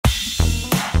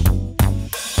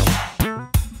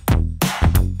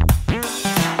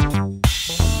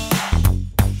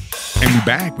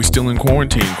back. We still in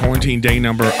quarantine. Quarantine day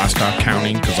number. I stopped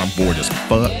counting because I'm bored as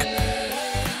fuck.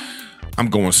 I'm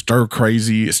going stir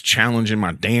crazy. It's challenging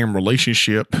my damn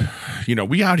relationship. You know,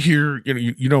 we out here,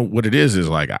 you know what it is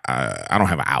like I don't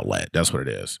have an outlet. That's what it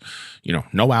is. You know,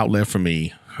 no outlet for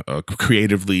me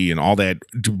creatively and all that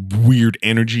weird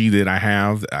energy that I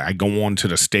have. I go on to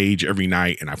the stage every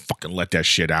night and I fucking let that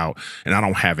shit out, and I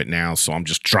don't have it now. So I'm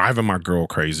just driving my girl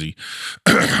crazy.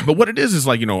 But what it is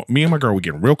like, you know, me and my girl, we're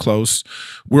getting real close.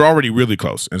 We're already really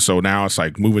close. And so now it's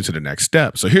like moving to the next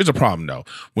step. So here's a problem though.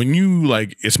 When you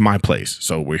like, it's my place.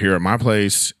 So we're here at my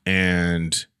place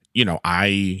and, you know,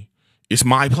 it's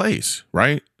my place,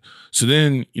 right? So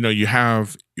then, you know, you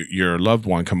have your loved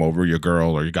one come over, your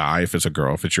girl or your guy, if it's a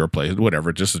girl, if it's your place,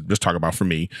 whatever, just talk about for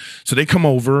me. So they come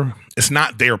over, it's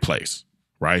not their place,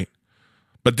 right?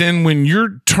 But then when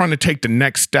you're trying to take the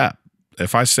next step,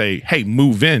 if I say, hey,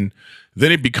 move in,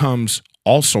 then it becomes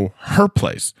also her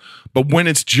place. But when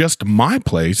it's just my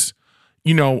place,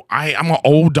 you know, I'm an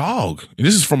old dog. And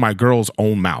this is from my girl's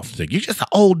own mouth. Like, you're just an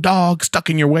old dog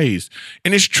stuck in your ways.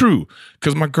 And it's true,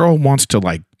 because my girl wants to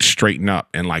like straighten up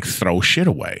and like throw shit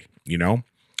away, you know?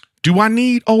 Do I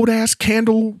need old ass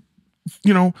candle?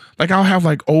 You know, like I'll have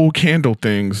like old candle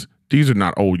things. These are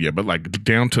not old yet, but like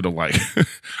down to the like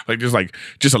there's like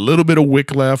just a little bit of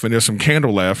wick left and there's some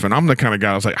candle left. And I'm the kind of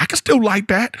guy that's like, I can still light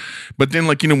that. But then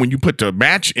like, you know, when you put the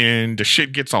match in, the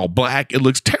shit gets all black. It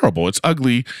looks terrible. It's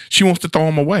ugly. She wants to throw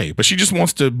them away, but she just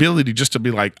wants the ability just to be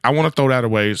like, I want to throw that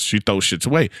away. She throws shits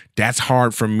away. That's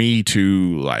hard for me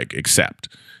to like accept.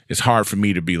 It's hard for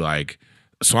me to be like,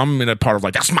 so I'm in a part of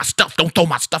like, that's my stuff. Don't throw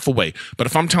my stuff away. But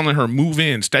if I'm telling her, move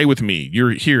in, stay with me, you're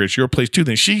here, it's your place too,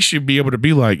 then she should be able to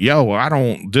be like, yo,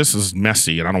 this is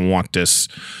messy and I don't want this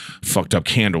fucked up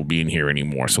candle being here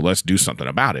anymore. So let's do something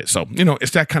about it. So, you know,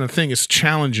 it's that kind of thing. It's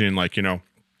challenging, like, you know,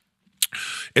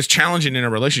 it's challenging in a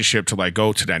relationship to like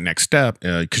go to that next step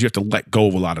because you have to let go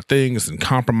of a lot of things and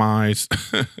compromise.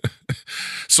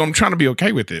 So I'm trying to be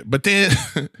okay with it. But then,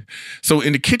 so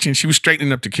in the kitchen, she was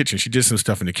straightening up the kitchen. She did some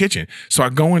stuff in the kitchen. So I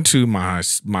go into my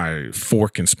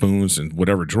fork and spoons and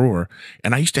whatever drawer,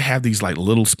 and I used to have these like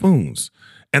little spoons,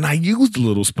 and I used the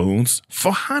little spoons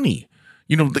for honey.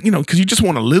 You know, because you just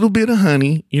want a little bit of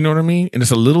honey. You know what I mean? And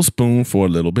it's a little spoon for a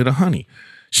little bit of honey.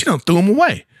 She done threw them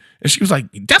away. And she was like,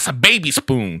 that's a baby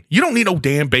spoon. You don't need no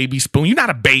damn baby spoon. You're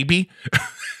not a baby.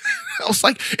 I was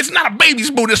like, it's not a baby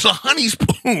spoon. It's a honey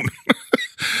spoon.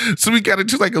 So we got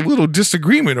into like a little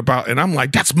disagreement about, and I'm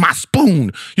like, that's my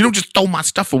spoon. You don't just throw my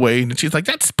stuff away. And she's like,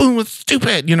 that spoon was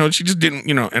stupid. You know, she just didn't,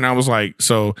 you know, and I was like,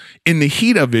 so in the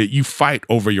heat of it, you fight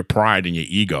over your pride and your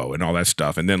ego and all that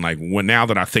stuff. And then like, now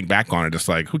that I think back on it, it's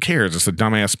like, who cares? It's a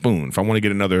dumbass spoon. If I want to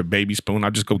get another baby spoon,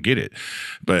 I'll just go get it.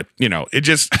 But, you know, it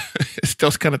just, it's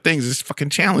those kind of things. It's fucking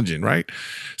challenging, right?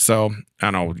 So I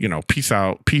don't know, you know, peace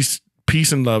out, peace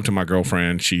and love to my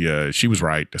girlfriend. She was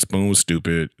right. The spoon was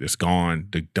stupid. It's gone.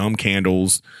 The dumb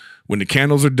candles. When the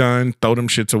candles are done, throw them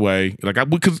shits away. Like,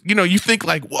 because you know, you think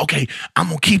like, well, okay, I'm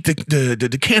gonna keep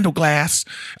the candle glass.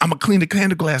 I'm gonna clean the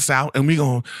candle glass out, and we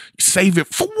gonna save it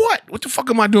for what? What the fuck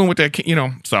am I doing with that? You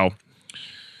know. So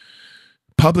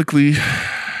publicly,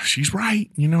 she's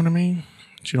right. You know what I mean?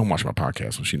 She don't watch my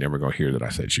podcast, so she never gonna hear that I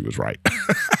said she was right.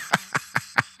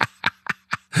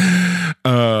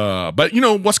 But you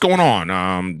know what's going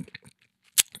on.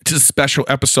 It's a special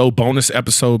episode, bonus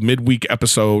episode, midweek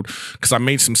episode, because I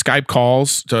made some Skype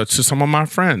calls to some of my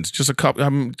friends, just to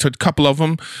a couple of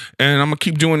them, and I'm gonna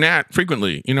keep doing that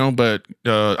frequently, you know. But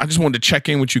I just wanted to check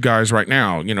in with you guys right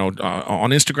now. You know, on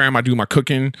Instagram, I do my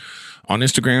cooking. On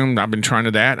Instagram, I've been trying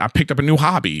to that. I picked up a new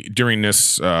hobby during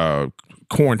this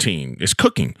quarantine. It's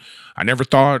cooking. I never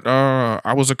thought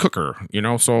I was a cooker, you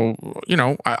know, so, you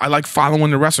know, I like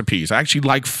following the recipes. I actually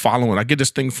like following. I get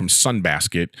this thing from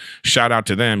Sunbasket. Shout out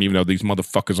to them, even though these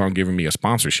motherfuckers aren't giving me a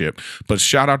sponsorship. But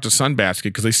shout out to Sunbasket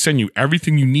because they send you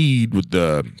everything you need with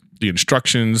the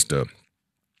instructions, the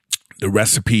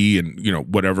recipe and, you know,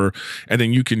 whatever. And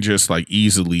then you can just like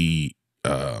easily,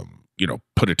 you know,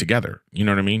 put it together. You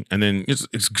know what I mean? And then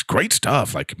it's great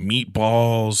stuff like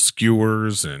meatballs,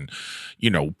 skewers, and,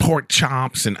 you know, pork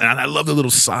chops. And I love the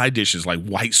little side dishes like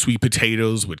white sweet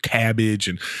potatoes with cabbage.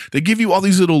 And they give you all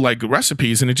these little like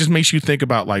recipes, and it just makes you think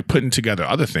about like putting together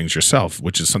other things yourself,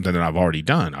 which is something that I've already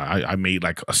done. I made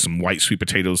like some white sweet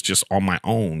potatoes just on my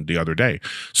own the other day.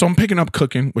 So I'm picking up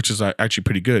cooking, which is actually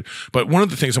pretty good. But one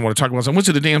of the things I want to talk about is I went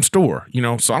to the damn store, you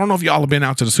know, so I don't know if y'all have been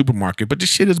out to the supermarket, but this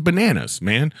shit is bananas,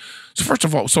 man. So first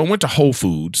of all, so I went to Whole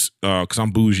Foods because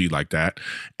I'm bougie like that.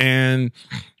 And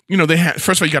they had,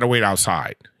 first of all, you got to wait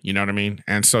outside. You know what I mean?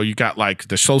 And so you got like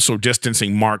the social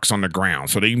distancing marks on the ground.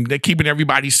 So they're keeping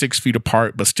everybody 6 feet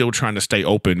apart, but still trying to stay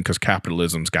open because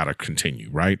capitalism's got to continue,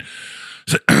 right?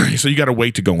 So you got to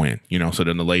wait to go in, so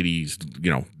then the lady's,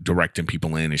 directing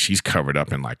people in and she's covered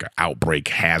up in like an outbreak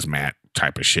hazmat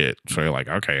type of shit. So you're like,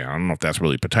 okay, I don't know if that's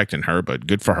really protecting her, but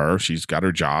good for her. She's got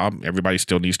her job. Everybody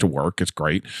still needs to work. It's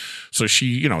great. So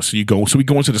we go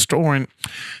into the store, and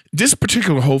this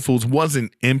particular Whole Foods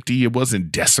wasn't empty. It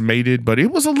wasn't decimated, but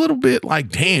it was a little bit like,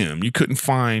 damn, you couldn't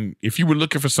find, if you were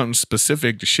looking for something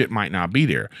specific, the shit might not be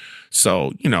there.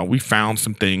 So, we found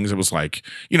some things. It was like,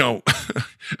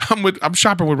 I'm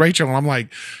shopping with Rachel, and I'm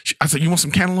like, I said, you want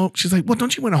some cantaloupe? She's like, well,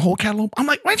 don't you want a whole cantaloupe? I'm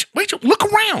like, Rachel, look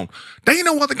around. There ain't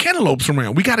no other cantaloupes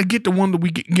around. We got to get the one that we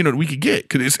get, we could get,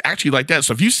 because it's actually like that.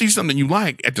 So if you see something you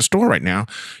like at the store right now,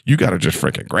 you got to just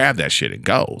freaking grab that shit and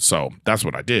go. So that's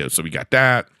what I did. So we got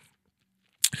that.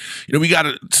 We got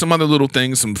some other little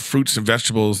things, some fruits and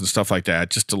vegetables and stuff like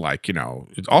that, just to like,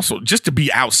 also just to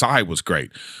be outside was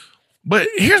great. But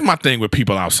here's my thing with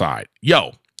people outside.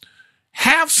 Yo,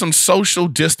 have some social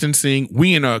distancing.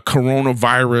 We in a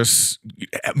coronavirus,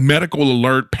 medical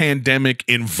alert, pandemic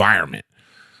environment.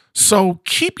 So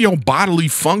keep your bodily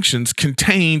functions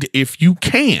contained if you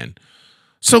can.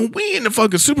 So we in the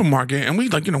fucking supermarket, and we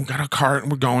like, got our cart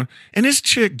and we're going, and this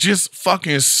chick just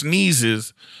fucking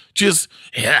sneezes, just,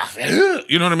 yeah,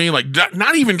 you know what I mean? Like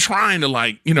not even trying to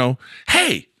like,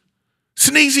 hey,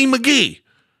 Sneezy McGee,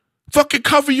 fucking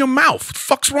cover your mouth. What the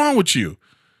fuck's wrong with you?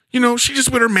 She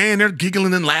just with her man, they're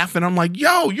giggling and laughing. I'm like,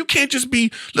 yo, you can't just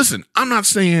be, listen, I'm not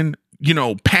saying,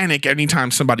 panic anytime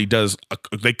somebody does,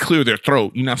 they clear their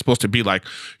throat. You're not supposed to be like,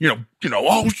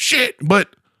 oh shit. But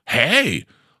hey,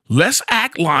 let's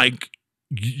act like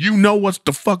what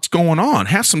the fuck's going on.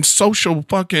 Have some social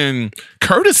fucking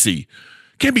courtesy.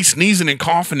 Can't be sneezing and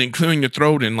coughing and clearing your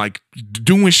throat and like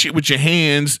doing shit with your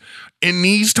hands in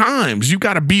these times. You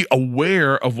got to be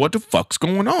aware of what the fuck's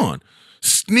going on.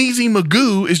 Sneezy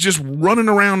Magoo is just running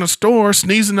around the store,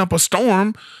 sneezing up a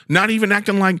storm, not even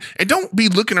acting like, and don't be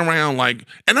looking around like,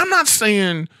 and I'm not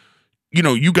saying,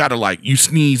 you got to like, you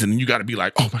sneeze and you got to be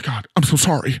like, oh my God, I'm so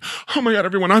sorry. Oh my God,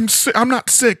 everyone, I'm sick. I'm not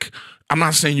sick. I'm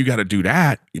not saying you got to do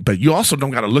that, but you also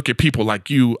don't got to look at people like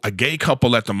a gay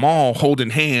couple at the mall holding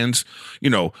hands,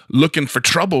 looking for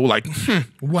trouble. Like,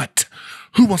 what?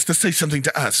 Who wants to say something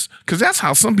to us? Because that's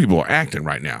how some people are acting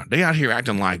right now. They out here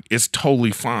acting like it's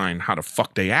totally fine how the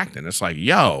fuck they acting. It's like,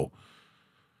 yo,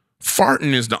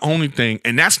 farting is the only thing,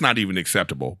 and that's not even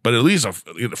acceptable. But at least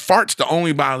fart's the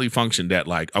only bodily function that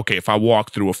like, okay, if I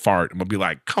walk through a fart, I'm going to be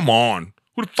like, come on,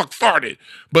 who the fuck farted?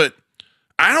 But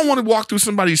I don't want to walk through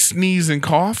somebody's sneeze and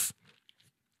cough.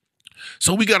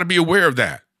 So we got to be aware of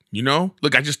that.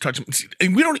 Look, I just touch them.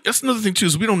 And that's another thing too,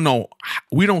 is we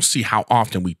don't see how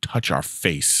often we touch our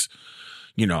face.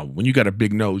 When you got a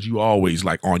big nose, you always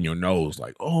like on your nose,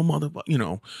 like, oh,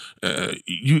 motherfucker,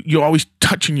 you're always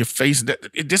touching your face.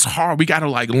 It's hard. We got to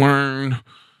like learn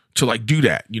to like do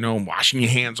that, washing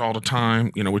your hands all the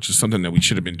time, which is something that we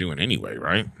should have been doing anyway,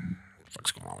 right? What the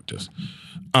fuck's going on with this?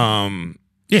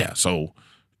 Yeah, so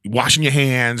washing your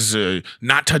hands,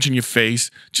 not touching your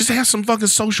face, just have some fucking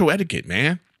social etiquette,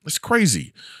 man. It's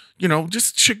crazy.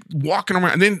 Just chick walking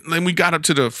around. And then we got up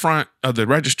to the front of the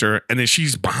register, and then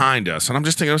she's behind us. And I'm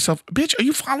just thinking to myself, bitch, are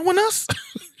you following us?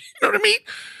 You know what I mean?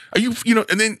 Are you,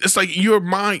 and then it's like your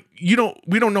mind, we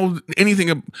don't know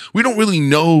anything. We don't really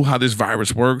know how this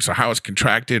virus works or how it's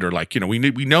contracted, or like, we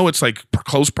know it's like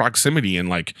close proximity and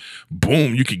like,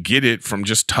 boom, you could get it from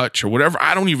just touch or whatever.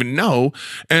 I don't even know.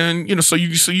 And, so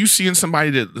you seeing somebody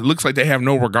that looks like they have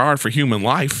no regard for human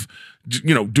life,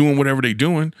 doing whatever they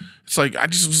doing. It's like, I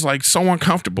just was like so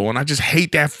uncomfortable, and I just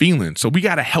hate that feeling. So we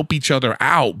got to help each other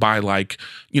out by like,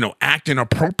 acting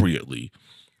appropriately.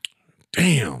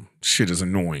 Damn, shit is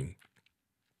annoying.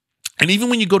 And even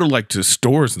when you go to like to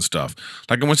stores and stuff,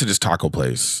 like I went to this taco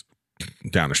place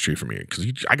down the street from me because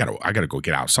I gotta go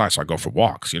get outside, so I go for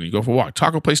walks. You go for a walk.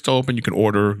 Taco place still open. You can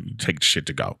order. You take the shit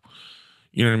to go.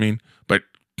 You know what I mean? But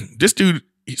this dude,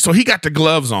 so he got the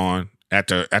gloves on at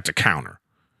the counter.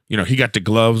 He got the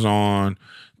gloves on,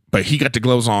 but he got the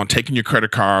gloves on, taking your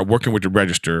credit card, working with the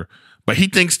register. But he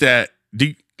thinks that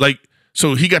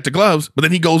so he got the gloves, but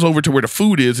then he goes over to where the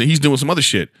food is and he's doing some other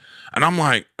shit. And I'm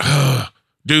like,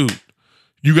 dude,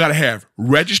 you got to have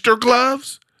register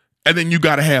gloves, and then you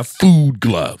got to have food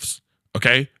gloves.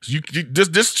 Okay. So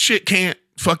this shit can't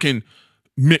fucking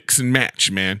mix and match,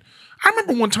 man. I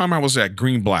remember one time I was at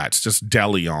Greenblatt's, this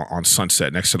deli on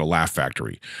Sunset next to the Laugh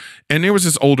Factory. And there was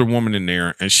this older woman in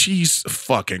there, and she's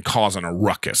fucking causing a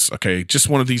ruckus, okay? Just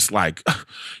one of these, like,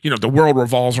 the world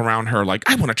revolves around her, like,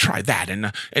 I want to try that,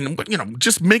 and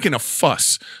just making a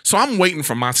fuss. So I'm waiting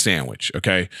for my sandwich,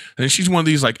 okay? And she's one of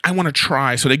these, like, I want to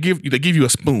try. So they give you a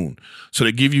spoon. So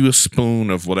they give you a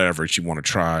spoon of whatever she want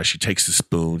to try. She takes the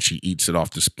spoon. She eats it off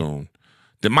the spoon.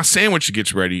 Then my sandwich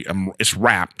gets ready. It's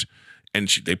wrapped. And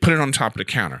they put it on top of the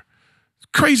counter.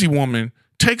 Crazy woman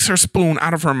takes her spoon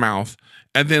out of her mouth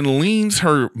and then leans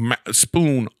her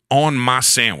spoon on my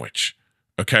sandwich.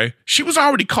 Okay? She was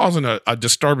already causing a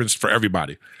disturbance for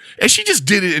everybody. And she just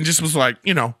did it and just was like,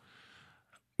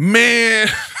 man.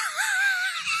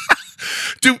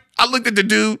 Dude, I looked at the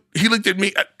dude. He looked at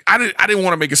me. I didn't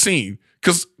want to make a scene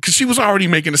because she was already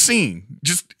making a scene.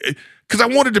 Just because I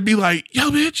wanted to be like,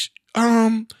 yo, bitch,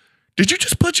 did you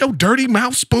just put your dirty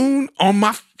mouth spoon on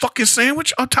my fucking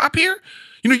sandwich on top here?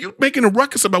 You're making a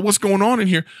ruckus about what's going on in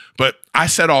here. But I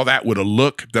said all that with a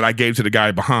look that I gave to the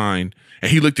guy behind.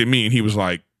 And he looked at me and he was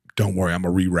like, don't worry, I'm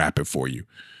going to rewrap it for you.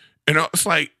 And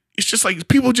it's just like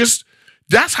people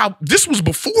that's how, this was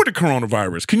before the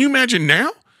coronavirus. Can you imagine now?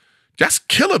 That's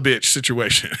kill a bitch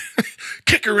situation.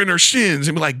 Kick her in her shins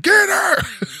and be like, get her.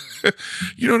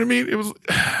 You know what I mean? It was,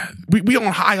 we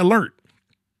on high alert.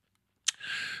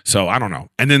 So I don't know.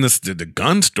 And then the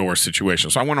gun store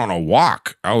situation. So I went on a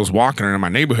walk. I was walking in my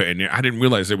neighborhood and I didn't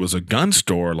realize there was a gun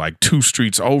store like 2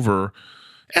 streets over.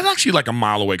 It's actually like a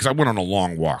mile away because I went on a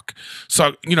long walk.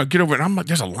 So, get over it. And I'm like,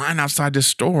 there's a line outside this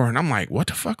store. And I'm like, what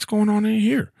the fuck's going on in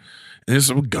here? And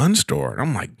there's a gun store. And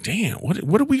I'm like, damn,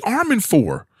 what are we arming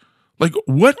for? Like,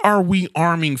 what are we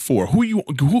arming for? Who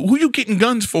you getting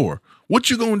guns for?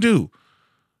 What you gonna do?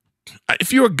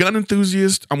 If you're a gun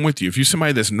enthusiast, I'm with you. If you're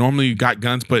somebody that's normally got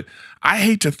guns, but I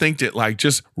hate to think that like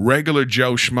just regular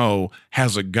Joe Schmo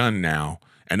has a gun now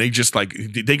and they just like,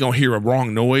 they gonna hear a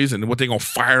wrong noise and what they gonna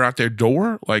fire out their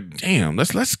door? Like, damn,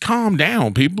 let's calm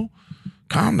down, people.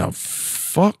 Calm the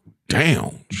fuck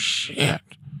down. Shit.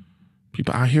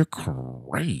 People out here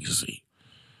crazy.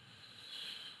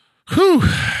 Whew.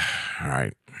 All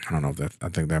right. I don't know if I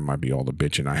think that might be all the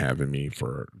bitching I have in me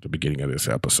for the beginning of this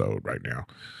episode right now.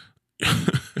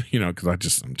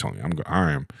 Because I'm telling you,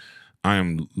 I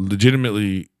am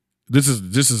legitimately, this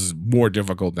is more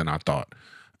difficult than I thought.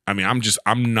 I mean,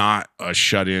 I'm not a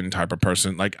shut in type of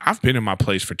person. Like I've been in my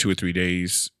place for 2 or 3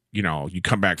 days, you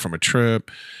come back from a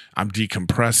trip, I'm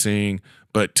decompressing,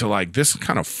 but to like this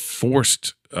kind of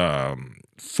forced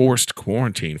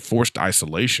quarantine, forced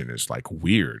isolation is like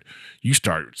weird. You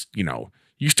start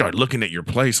looking at your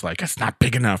place like it's not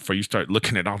big enough, or you start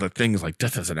looking at all the things like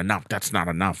this isn't enough, that's not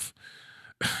enough.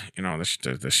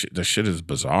 This shit is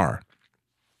bizarre.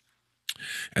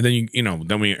 And then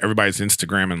everybody's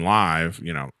Instagramming live.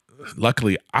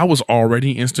 Luckily I was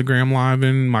already Instagram live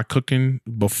in my cooking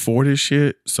before this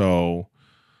shit. So,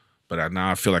 but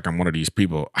now I feel like I'm one of these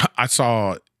people.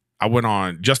 I went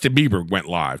on, Justin Bieber went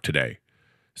live today.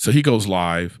 So he goes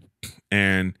live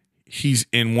and he's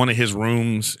in one of his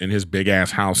rooms in his big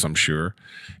ass house, I'm sure.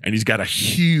 And he's got a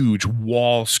huge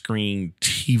wall screen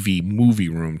TV movie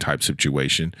room type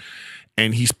situation.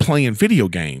 And he's playing video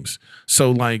games. So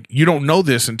like, you don't know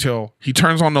this until he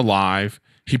turns on the live.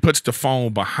 He puts the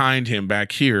phone behind him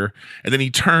back here. And then he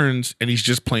turns and he's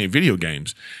just playing video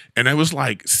games. And it was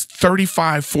like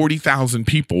 40,000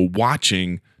 people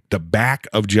watching the back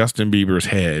of Justin Bieber's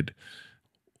head,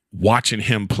 watching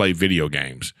him play video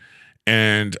games.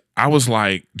 And I was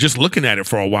like, just looking at it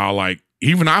for a while, like,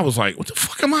 even I was like, what the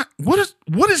fuck am I? What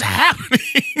is happening?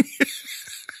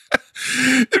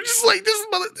 They're just like,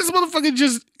 this motherfucker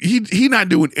just, he not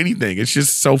doing anything. It's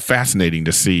just so fascinating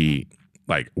to see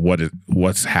like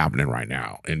what's happening right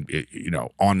now. And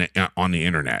on the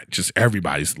internet, just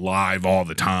everybody's live all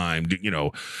the time,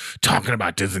 talking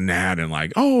about this and that. And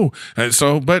like, and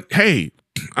so, but hey,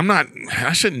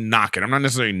 I shouldn't knock it. I'm not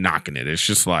necessarily knocking it. It's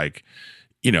just like,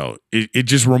 it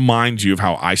just reminds you of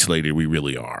how isolated we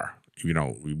really are. We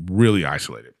really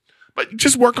isolated. But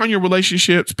just work on your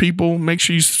relationships, people. Make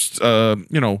sure you,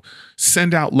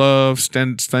 send out love,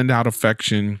 send out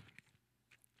affection.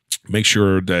 Make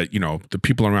sure that, the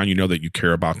people around you know that you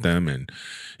care about them. And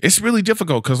it's really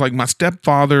difficult because like my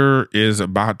stepfather is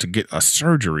about to get a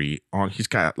surgery on, he's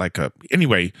got like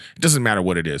anyway, it doesn't matter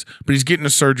what it is, but he's getting a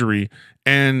surgery.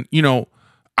 And,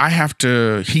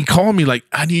 he called me like,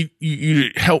 I need you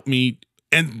to help me.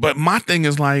 But my thing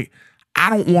is like, I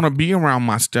don't want to be around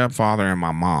my stepfather and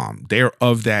my mom. They're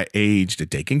of that age that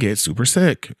they can get super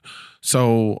sick.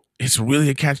 So it's really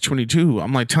a catch-22.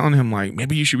 I'm like telling him like,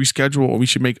 maybe you should reschedule, or we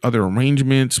should make other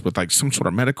arrangements with like some sort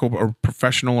of medical or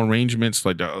professional arrangements,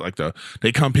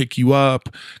 they come pick you up,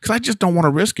 because I just don't want to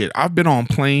risk it. I've been on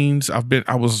planes.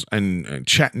 I was in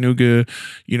Chattanooga.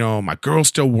 You know, my girl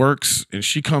still works and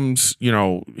she comes, you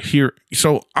know, here.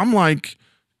 So I'm like,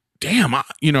 damn,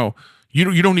 you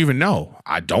don't even know.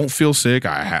 I don't feel sick.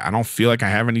 I don't feel like I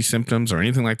have any symptoms or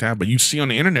anything like that. But you see on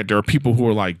the internet, there are people who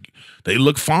are like, they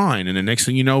look fine, and the next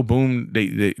thing you know, boom,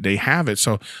 they have it.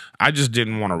 So I just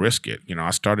didn't want to risk it. You know, I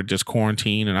started this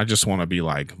quarantine, and I just want to be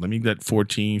like, let me get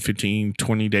 14, 15,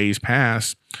 20 days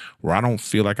pass where I don't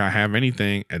feel like I have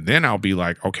anything, and then I'll be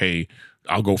like, okay,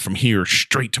 I'll go from here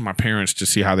straight to my parents to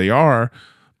see how they are.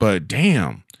 But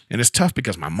damn, and it's tough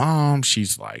because my mom,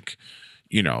 she's like,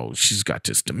 you know, she's got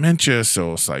this dementia.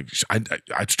 So it's like, I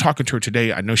was talking to her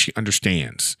today. I know she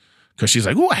understands, because she's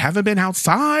like, oh, I haven't been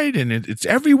outside and it's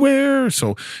everywhere.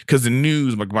 So, because the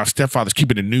news, like my stepfather's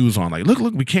keeping the news on, like,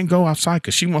 look, we can't go outside,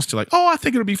 because she wants to like, oh, I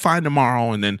think it'll be fine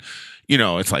tomorrow. And then, you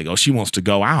know, it's like, oh, she wants to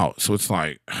go out. So it's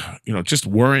like, you know, just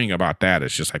worrying about that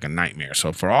is just like a nightmare.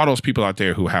 So for all those people out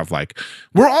there who have like,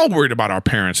 we're all worried about our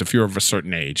parents if you're of a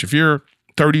certain age. If you're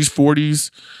 30s,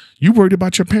 40s, you worried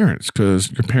about your parents,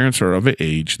 because your parents are of an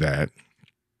age that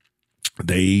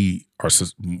they are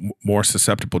more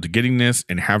susceptible to getting this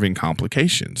and having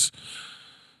complications.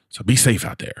 So be safe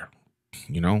out there.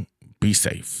 You know, be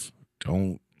safe.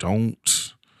 Don't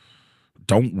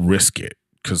risk it.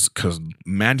 Cause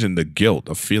imagine the guilt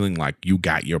of feeling like you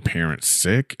got your parents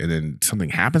sick and then something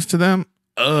happens to them.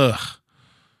 Ugh.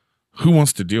 Who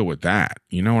wants to deal with that?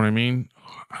 You know what I mean?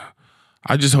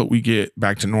 I just hope we get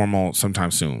back to normal sometime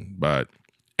soon. But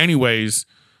anyways,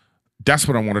 that's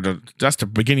what I wanted to, that's the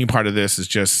beginning part of this, is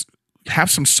just have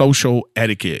some social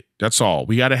etiquette. That's all.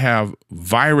 We got to have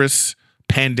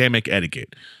pandemic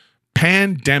etiquette.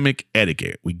 Pandemic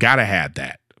etiquette. We got to have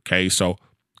that. Okay. So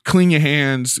clean your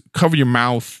hands, cover your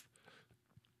mouth,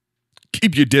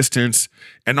 keep your distance.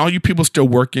 And all you people still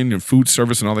working in food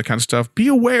service and all that kind of stuff, be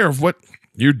aware of what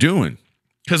you're doing.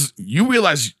 Because you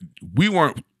realize we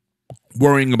weren't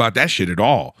worrying about that shit at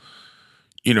all.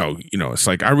 You know, it's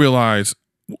like, I realized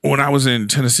when I was in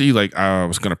Tennessee, like I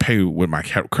was going to pay with my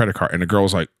credit card, and the girl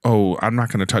was like, oh, I'm not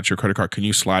going to touch your credit card. Can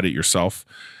you slide it yourself?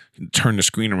 Turn the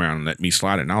screen around and let me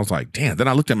slide it. And I was like, damn. Then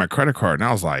I looked at my credit card and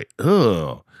I was like,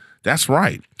 ugh, that's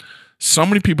right. So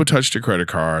many people touched your credit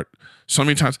card so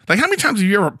many times. Like, how many times have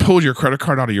you ever pulled your credit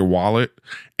card out of your wallet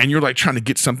and you're like trying to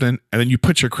get something, and then you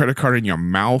put your credit card in your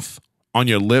mouth, on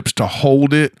your lips to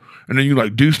hold it, and then you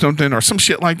like do something or some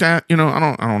shit like that? You know,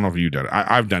 I don't know if you did it.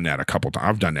 I've done that a couple times.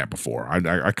 I've done that before.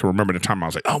 I can remember the time I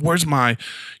was like, oh, where's my,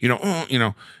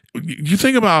 you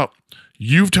think about,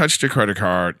 you've touched your credit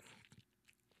card.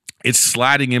 It's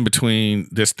sliding in between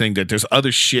this thing that there's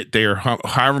other shit there.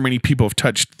 However many people have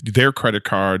touched their credit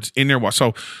cards in their wallet.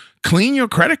 So clean your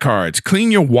credit cards,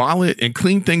 clean your wallet, and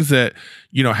clean things that,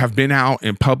 you know, have been out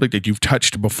in public that you've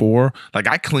touched before. Like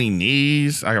I clean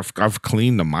these. I've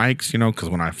cleaned the mics, you know, because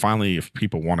when if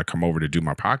people want to come over to do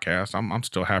my podcast, I'm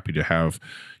still happy to have,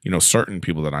 you know, certain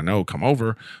people that I know come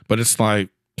over. But it's like,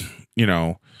 you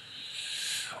know,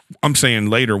 I'm saying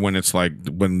later when it's like,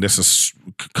 when this is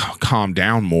calmed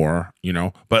down more, you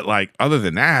know, but like, other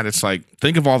than that, it's like,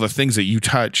 think of all the things that you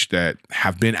touch that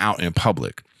have been out in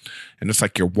public. And it's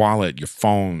like your wallet, your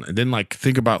phone. And then like,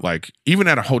 think about like, even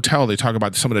at a hotel, they talk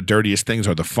about some of the dirtiest things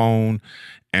are the phone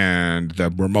and the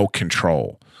remote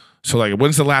control. So like,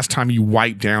 when's the last time you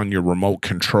wiped down your remote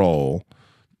control?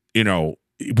 You know,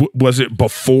 was it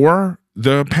before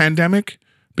the pandemic?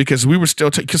 Because we were still,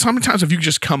 because how many times have you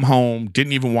just come home,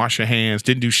 didn't even wash your hands,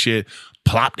 didn't do shit,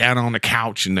 plopped down on the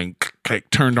couch and then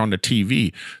turned on the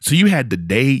TV. So you had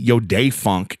your day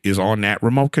funk is on that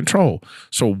remote control.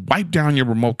 So wipe down your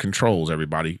remote controls,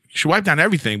 everybody. You should wipe down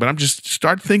everything, but I'm just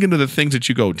start thinking of the things that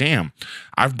you go, damn,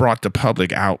 I've brought the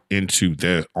public out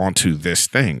onto this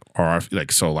thing. Or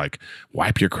like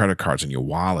wipe your credit cards and your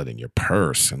wallet and your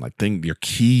purse and like your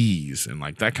keys and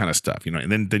like that kind of stuff, you know.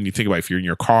 And then you think about if you're in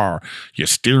your car, your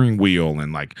steering wheel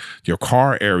and like your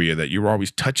car area that you're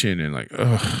always touching and like,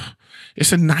 ugh.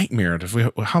 It's a nightmare.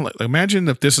 Imagine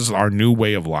if this is our new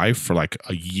way of life for like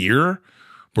a year,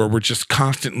 where we're just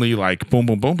constantly like boom,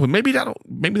 boom, boom. But maybe that'll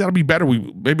be better.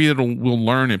 We'll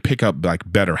learn and pick up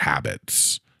like better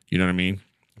habits. You know what I mean?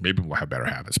 Maybe we'll have better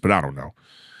habits, but I don't know.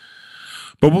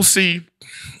 But we'll see.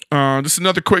 This is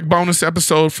another quick bonus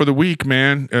episode for the week,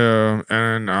 man.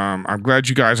 And I'm glad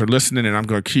you guys are listening, and I'm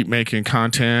going to keep making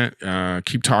content,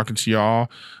 keep talking to y'all.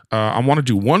 I want to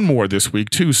do one more this week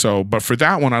too. But for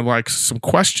that one, I'd like some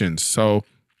questions. So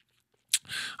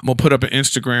I'm going to put up an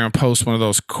Instagram post, one of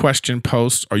those question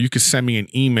posts, or you can send me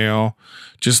an email,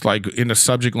 just like in the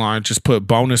subject line, just put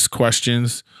bonus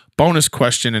question,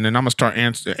 and then I'm gonna start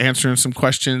answering some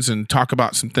questions and talk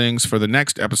about some things for the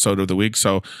next episode of the week.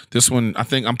 So this one, I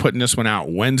think I'm putting this one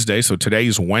out Wednesday. So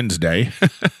today's Wednesday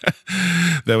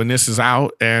that when this is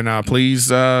out, and please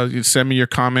send me your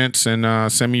comments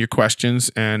and send me your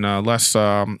questions, and let's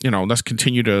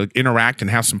continue to interact and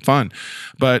have some fun.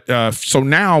 But so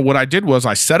now what I did was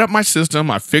I set up my system,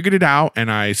 I figured it out,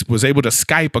 and I was able to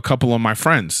Skype a couple of my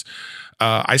friends.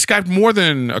 I Skyped more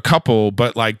than a couple,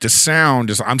 but like the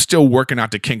sound is, I'm still working out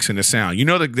the kinks in the sound. You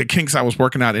know, the kinks I was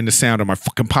working out in the sound of my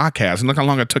fucking podcast. And look how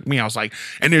long it took me. I was like,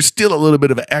 and there's still a little bit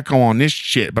of an echo on this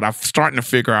shit, but I'm starting to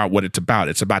figure out what it's about.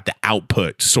 It's about the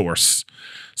output source.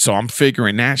 So I'm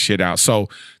figuring that shit out. So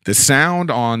the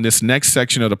sound on this next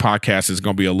section of the podcast is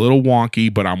going to be a little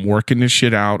wonky, but I'm working this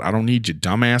shit out. I don't need your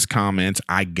dumbass comments.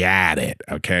 I got it.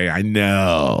 Okay. I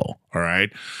know. All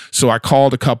right. So I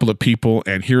called a couple of people,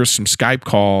 and here's some Skype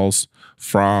calls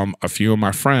from a few of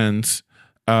my friends,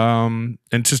 and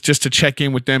just to check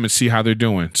in with them and see how they're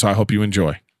doing. So I hope you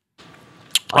enjoy.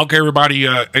 Okay, everybody.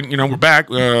 And we're back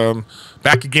again,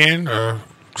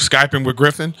 Skyping with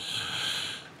Griffin.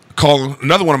 Call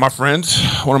another one of my friends,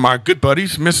 one of my good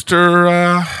buddies,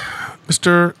 Mr.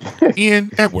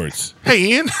 Ian Edwards. Hey,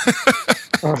 Ian.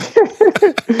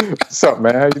 What's up,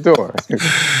 man? How you doing?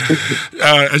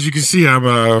 As you can see, I'm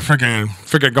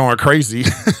freaking going crazy.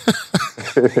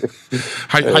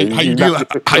 How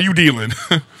you dealing?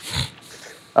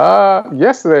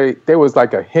 Yesterday there was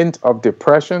like a hint of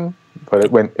depression,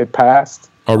 but it passed.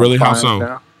 Oh, really? How so?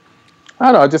 Now. I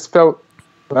don't know. I just felt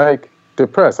like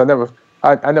depressed. I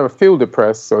never feel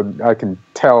depressed, so I can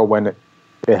tell when it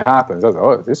happens. I was like,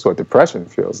 oh, this is what depression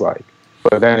feels like.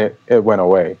 But then it went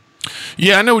away.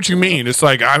 Yeah, I know what you mean. It's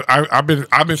like I've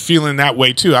been feeling that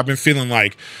way too. I've been feeling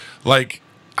like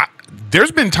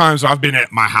there's been times I've been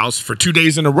at my house for 2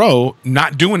 days in a row,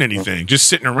 not doing anything, just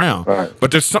sitting around. Right.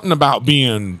 But there's something about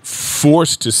being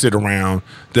forced to sit around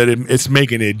that it's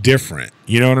making it different.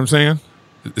 You know what I'm saying?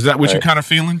 Is that what you're kind of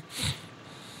feeling?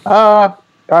 I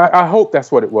hope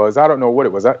that's what it was. I don't know what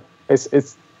it was.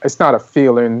 It's not a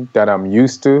feeling that I'm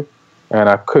used to, and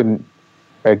I couldn't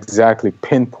exactly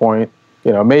pinpoint.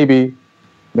 Maybe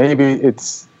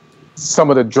it's some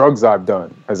of the drugs I've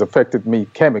done has affected me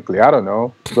chemically. I don't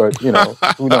know, but who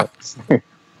knows?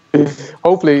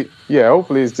 Hopefully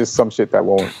it's just some shit that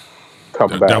won't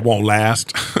come back. That won't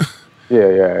last.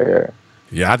 Yeah.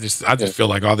 Yeah, I just feel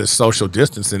like all this social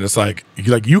distancing. It's like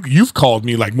you've called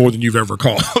me like more than you've ever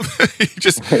called. We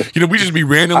just be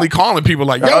randomly calling people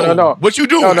like, yo, no. What you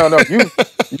doing? No.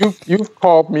 You've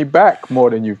called me back more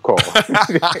than you've called.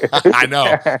 I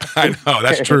know.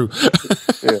 That's true.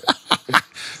 Yeah.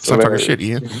 Some type of shit,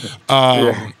 Ian.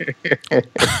 I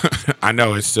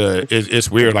know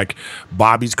it's weird. Like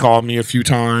Bobby's called me a few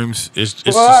times. It's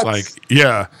just like,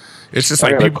 yeah. It's just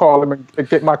like people call him and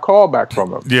get my call back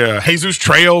from him. Yeah, Jesus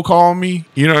Trail called me.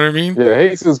 You know what I mean? Yeah,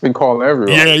 Jesus been calling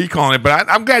everyone. Yeah, he calling it, but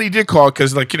I'm glad he did call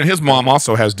because his mom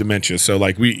also has dementia. So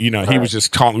like he was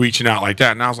just reaching out like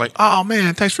that, and I was like, oh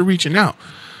man, thanks for reaching out.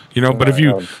 But if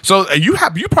you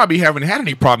probably haven't had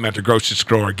any problem at the grocery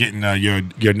store getting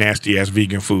your nasty ass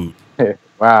vegan food.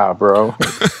 Wow, bro.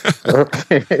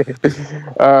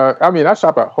 I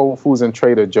shop at Whole Foods and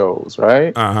Trader Joe's,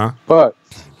 right? But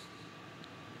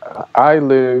I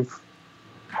live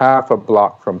half a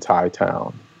block from Thai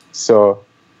Town. So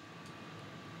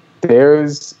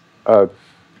there's a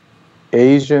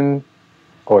Asian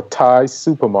or Thai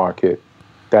supermarket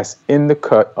that's in the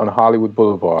cut on Hollywood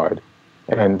Boulevard.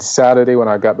 And Saturday when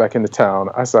I got back into town,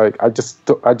 I was like,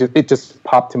 it just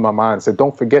popped in my mind and said,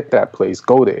 don't forget that place,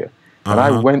 go there. And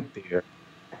I went there,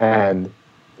 and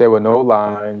there were no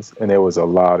lines, and there was a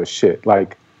lot of shit.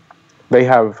 Like, they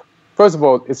have, first of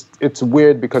all, it's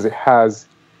weird because it has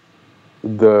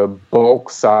the bulk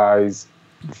size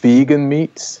vegan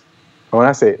meats. And when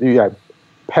I say you have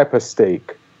pepper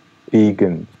steak,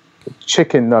 vegan,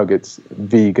 chicken nuggets,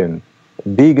 vegan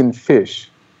fish,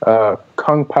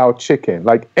 kung pao chicken,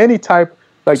 like any type.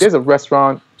 Like there's a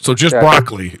restaurant. So just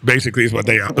broccoli, basically, is what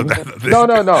they are. No.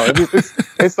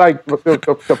 It's like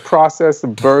the processed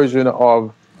version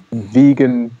of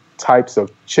vegan types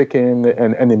of chicken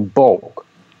and in bulk.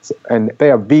 And they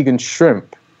have vegan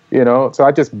shrimp, So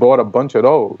I just bought a bunch of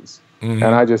those. And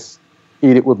I just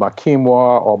eat it with my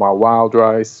quinoa or my wild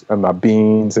rice and my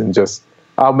beans and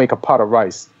I'll make a pot of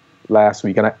rice last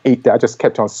week. And I ate that. I just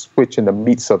kept on switching the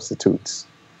meat substitutes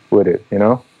with it,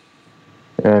 And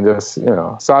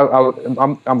so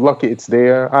I'm lucky it's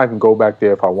there. I can go back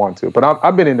there if I want to. But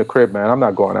I've been in the crib, man. I'm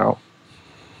not going out.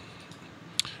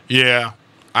 Yeah.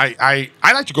 I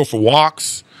like to go for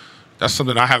walks. That's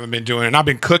something I haven't been doing. And I've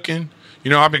been cooking.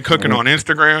 I've been cooking on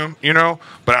Instagram,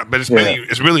 but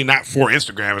it's really not for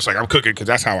Instagram. It's like I'm cooking because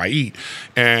that's how I eat.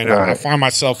 And I find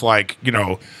myself like,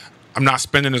 I'm not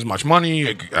spending as much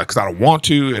money because I don't want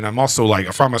to. And I'm also like,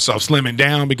 I find myself slimming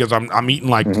down because I'm eating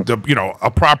like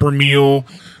a proper meal,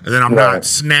 and then I'm not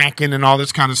snacking and all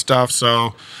this kind of stuff.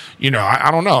 So, I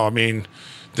don't know. I mean,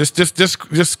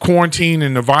 this quarantine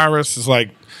and the virus is like,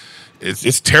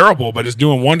 it's terrible, but it's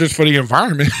doing wonders for the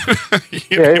environment.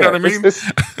 you know what I mean?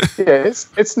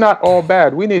 It's not all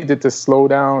bad. We needed to slow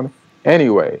down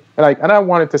anyway. And I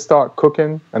wanted to start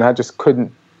cooking, and I just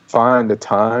couldn't find the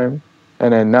time.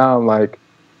 And then now I'm like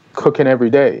cooking every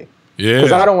day. Yeah.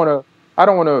 Because I don't want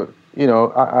to.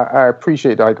 I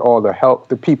appreciate like all the help,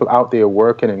 the people out there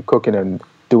working and cooking and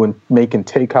making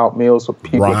takeout meals for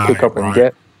people to pick up and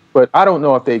get. But I don't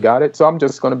know if they got it, so I'm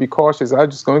just going to be cautious. I'm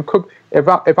just going to cook. If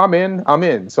I'm in, I'm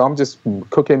in. So I'm just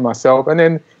cooking myself, and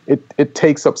then it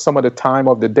takes up some of the time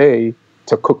of the day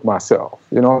to cook myself.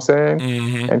 You know what I'm saying?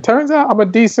 Mm-hmm. And turns out I'm a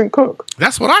decent cook.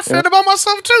 That's what I said about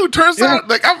myself too. Turns out,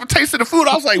 like I've tasted the food,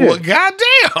 I was like, well,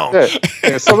 goddamn.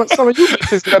 Yeah. Some of you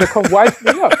bitches gotta come wipe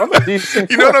me up. I'm a decent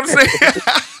cook. You know what I'm saying?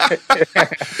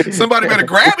 Somebody better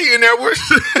grab me in there.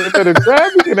 They better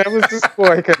grab me in there. This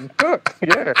boy can cook.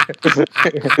 Yeah.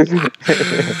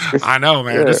 I know,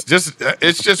 man. Yeah.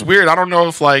 It's just weird. I don't know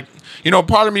if like,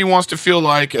 part of me wants to feel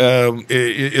like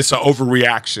it's an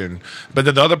overreaction, but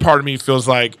then the other part of me feels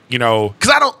like,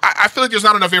 because I feel like there's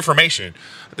not enough information.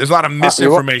 There's a lot of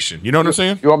misinformation. You know what I'm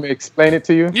saying? You want me to explain it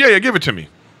to you? Yeah, give it to me.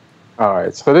 All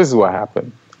right. So this is what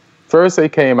happened. First, they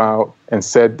came out and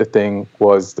said the thing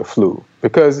was the flu,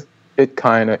 because it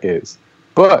kind of is,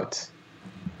 but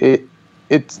it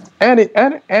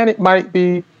might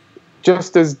be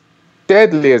just as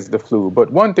deadly as the flu.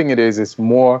 But one thing it is, it's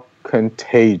more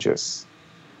contagious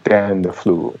than the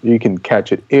flu. You can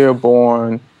catch it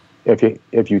airborne.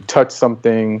 If you touch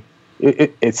something,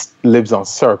 it lives on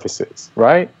surfaces,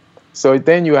 right? So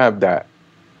then you have that.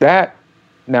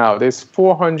 Now there's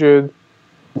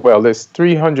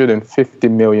 350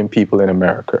 million people in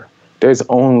America. There's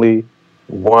only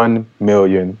 1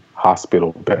 million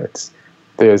hospital beds.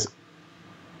 There's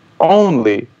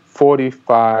only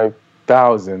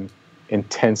 45,000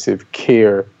 intensive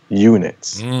care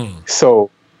units.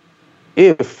 So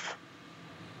if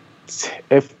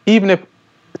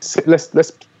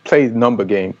let's play the number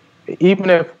game, even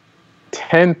if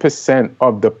 10%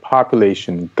 of the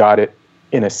population got it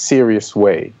in a serious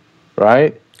way,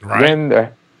 right? Then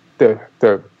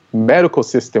the medical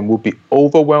system will be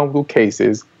overwhelmed with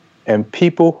cases, and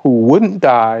people who wouldn't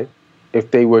die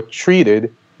if they were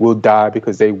treated will die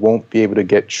because they won't be able to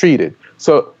get treated.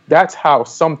 So that's how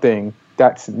something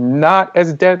that's not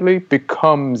as deadly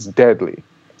becomes deadly.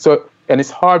 So, and it's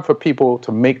hard for people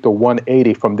to make the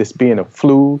 180 from this being a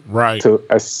flu to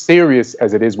as serious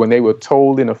as it is when they were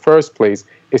told in the first place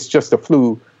it's just a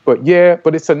flu. But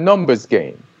it's a numbers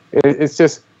game. It's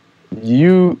just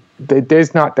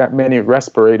there's not that many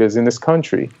respirators in this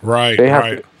country. Right. They have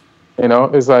to,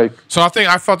 it's like. So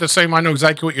I felt the same. I know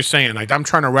exactly what you're saying. Like, I'm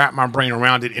trying to wrap my brain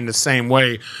around it in the same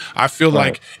way. I feel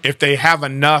like if they have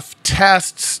enough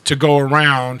tests to go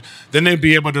around, then they'd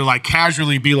be able to like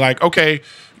casually be like, okay,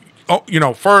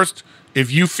 first,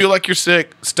 if you feel like you're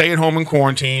sick, stay at home in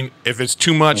quarantine. If it's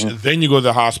too much, then you go to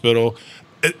the hospital.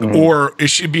 Or it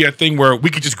should be a thing where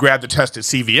we could just grab the test at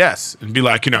CVS and be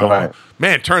like,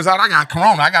 man, it turns out I got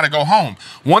corona. I got to go home.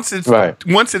 Once it's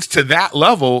to that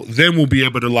level, then we'll be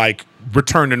able to like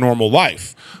return to normal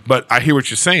life. But I hear what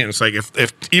you're saying. It's like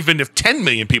even if 10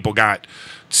 million people got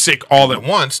sick all at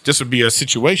once, this would be a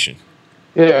situation.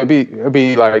 Yeah, it'd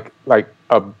be like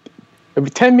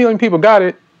if 10 million people got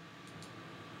it,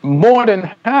 more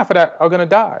than half of that are gonna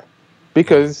die,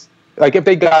 because. Like if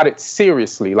they got it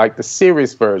seriously, like the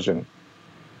serious version,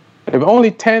 if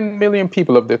only 10 million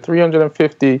people of the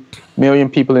 350 million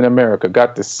people in America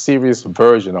got the serious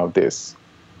version of this,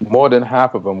 more than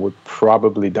half of them would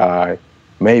probably die,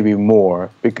 maybe more,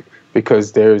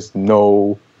 because there's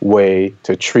no way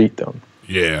to treat them.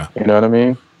 Yeah. You know what I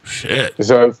mean? Shit.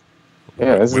 So,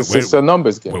 it's a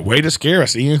numbers game. Way to scare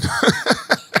us, Ian.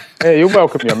 Hey, you're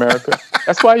welcome, America.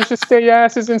 That's why you should stay your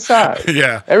asses inside.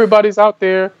 Yeah. Everybody's out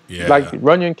there. Yeah. Like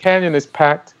Runyon Canyon is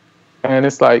packed, and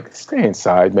it's like, stay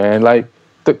inside, man. Like,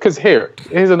 because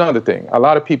here's another thing. A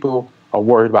lot of people are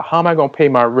worried about, how am I going to pay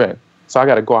my rent? So I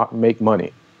got to go out and make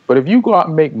money. But if you go out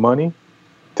and make money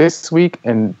this week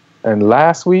and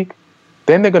last week,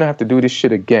 then they're going to have to do this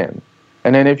shit again.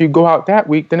 And then if you go out that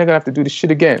week, then they're going to have to do this shit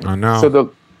again. I know.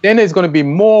 So then there's going to be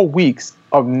more weeks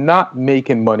of not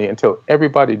making money until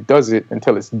everybody does it,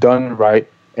 until it's done right,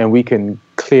 and we can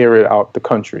clear it out the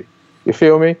country. You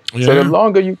feel me? Yeah. So the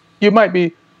longer you might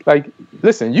be like,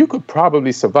 listen, you could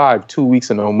probably survive 2 weeks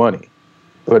of no money.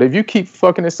 But if you keep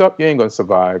fucking this up, you ain't going to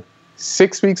survive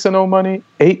 6 weeks of no money,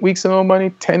 8 weeks of no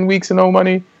money, 10 weeks of no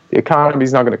money. The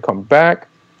economy's not going to come back.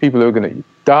 People are going to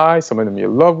die. Some of them your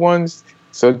loved ones.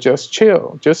 So just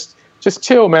chill. Just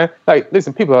chill, man. Like,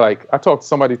 listen, people are like, I talked to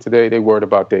somebody today, they worried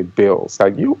about their bills.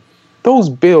 Like, those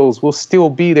bills will still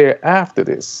be there after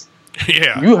this.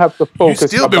 Yeah. You have to focus. You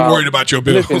still been worried about your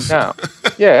bills. Now.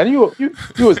 Yeah, and you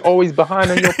was always behind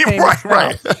on your payments.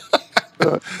 Right.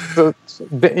 So,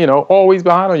 always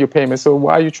behind on your payments. So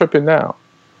why are you tripping now?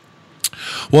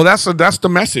 Well, that's the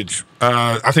message.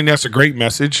 I think that's a great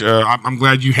message. I'm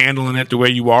glad you handling it the way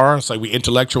you are. It's like we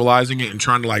intellectualizing it and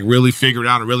trying to like really figure it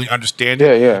out and really understand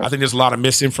it. Yeah. I think there's a lot of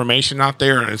misinformation out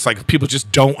there, and it's like people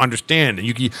just don't understand. And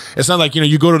it's not like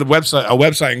you go to a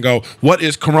website and go, "What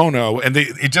is Corona?" And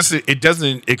it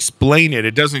doesn't explain it.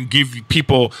 It doesn't give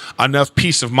people enough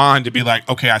peace of mind to be like,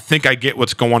 "Okay, I think I get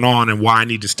what's going on and why I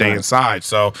need to stay inside."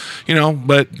 So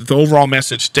but the overall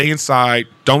message: stay inside.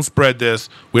 Don't spread this.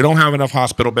 We don't have enough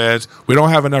hospital beds. We don't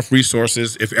have enough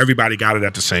resources if everybody got it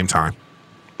at the same time.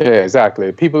 Yeah,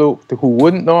 exactly. People who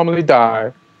wouldn't normally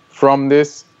die from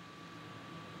this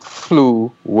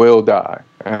flu will die.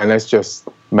 And that's just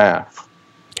math,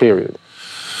 period.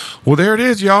 Well, there it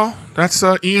is, y'all. That's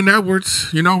Ian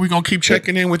Edwards. We're going to keep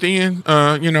checking in with Ian,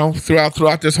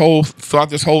 throughout this whole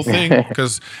thing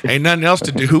because ain't nothing else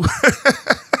to do.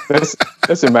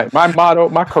 Listen,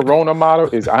 my Corona motto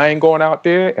is I ain't going out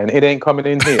there and it ain't coming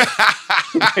in here.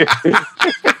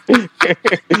 You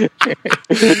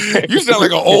sound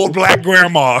like an old black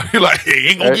grandma. You're like, hey,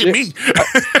 ain't gonna get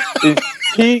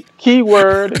me.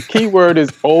 Keyword is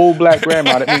old black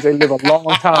grandma. That means they live a long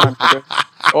time.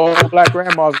 Old black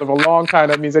grandmas live a long time.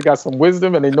 That means they got some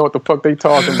wisdom and they know what the fuck they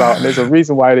talking about. And there's a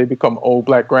reason why they become old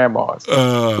black grandmas.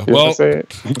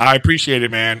 I appreciate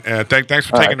it, man. Thanks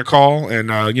for taking the call, and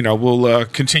we'll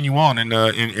continue on in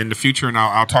the future, and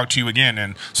I'll talk to you again.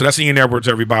 And so that's Ian Edwards,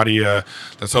 everybody.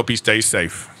 Let's hope he stays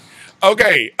safe.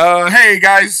 Okay, hey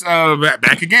guys,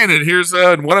 back again, and here's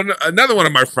another one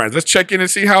of my friends. Let's check in and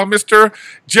see how Mr.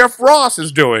 Jeff Ross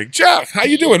is doing. Jeff, how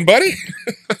you doing, buddy?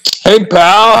 Hey,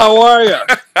 pal, how are you?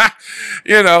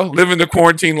 Living the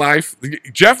quarantine life.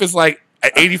 Jeff is like an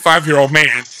 85-year-old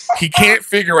man. He can't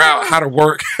figure out how to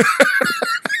work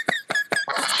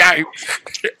Skype.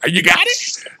 You got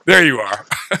it? There you are.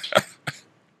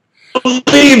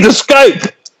 Leave the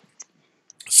Skype.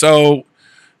 So,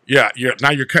 yeah,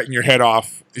 you're cutting your head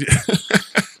off.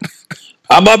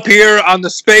 I'm up here on the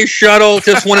space shuttle.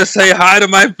 Just want to say hi to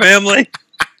my family.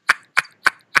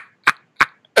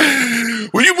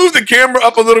 Will you move the camera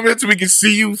up a little bit so we can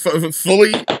see you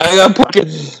fully?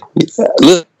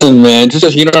 Listen, man,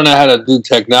 just you don't know how to do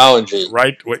technology.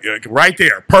 Right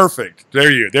there, perfect.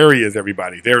 There he is,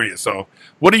 everybody. There he is. So,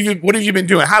 what have you been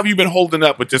doing? How have you been holding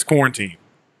up with this quarantine?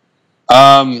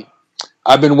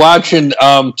 I've been watching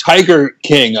Tiger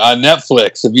King on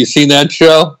Netflix. Have you seen that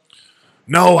show?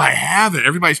 No, I haven't.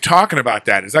 Everybody's talking about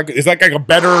that. Is that like a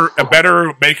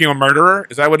better Making a Murderer?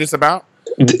 Is that what it's about?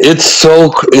 It's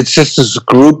just this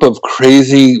group of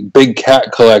crazy big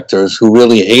cat collectors who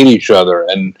really hate each other,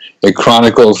 and it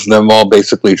chronicles them all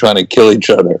basically trying to kill each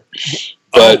other.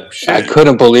 But I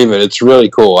couldn't believe it. It's really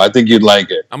cool. I think you'd like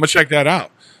it. I'm gonna check that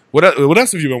out. What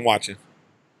else have you been watching?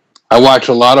 I watch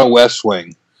a lot of West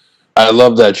Wing. I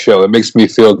love that show. It makes me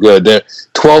feel good.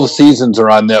 12 seasons are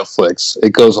on Netflix.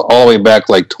 It goes all the way back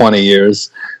like 20 years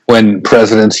when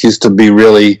presidents used to be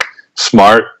really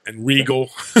smart and regal.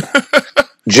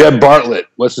 Jeb Bartlett,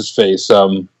 what's his face?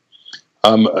 Charlie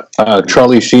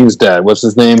Sheen's dad. What's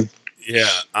his name? Yeah,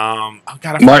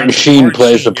 Martin Sheen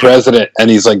plays the president, and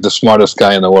he's like the smartest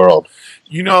guy in the world.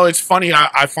 It's funny.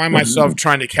 I find myself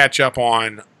trying to catch up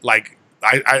on like.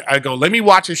 I go, let me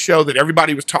watch a show that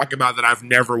everybody was talking about that I've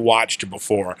never watched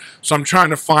before. So I'm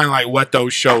trying to find like what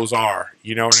those shows are.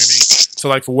 You know what I mean? So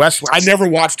like for West Wing, I never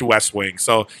watched West Wing.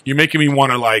 So you're making me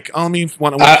want to like, I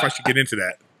wonder if I should get into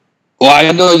that. Well,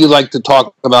 I know you like to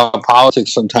talk about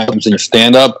politics sometimes in your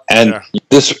stand-up, and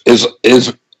this is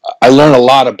I learn a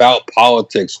lot about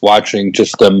politics watching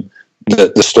just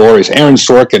the stories. Aaron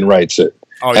Sorkin writes it,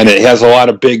 and it has a lot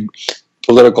of big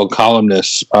political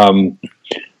columnists.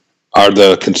 Are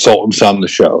the consultants on the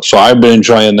show. So I've been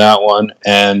enjoying that one.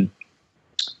 And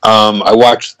I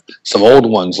watched some old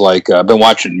ones, like I've been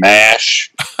watching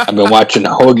MASH. I've been watching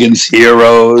Hogan's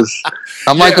Heroes.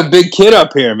 I'm like a big kid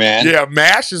up here, man. Yeah,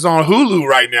 MASH is on Hulu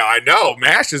right now. I know.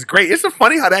 MASH is great. Isn't it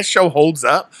funny how that show holds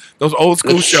up? Those old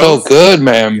school It's shows. so good,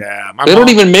 man. Yeah, they don't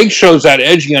even make shows that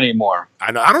edgy anymore.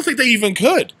 I know. I don't think they even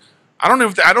could. I don't know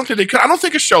if I don't think they could. I don't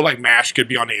think a show like MASH could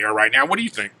be on the air right now. What do you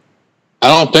think? I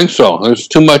don't think so. There's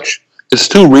too much. It's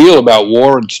too real about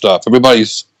war and stuff.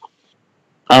 Everybody's.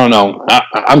 I don't know.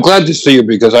 I'm glad to see you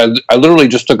because I literally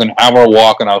just took an hour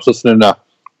walk and I was listening to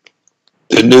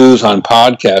the news on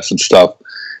podcasts and stuff.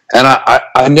 And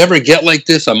I never get like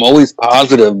this. I'm always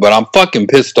positive, but I'm fucking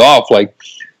pissed off. Like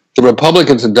the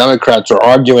Republicans and Democrats are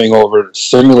arguing over a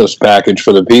stimulus package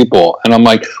for the people. And I'm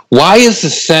like, why is the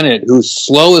Senate, who's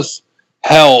slow as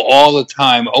hell all the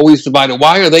time, always divided?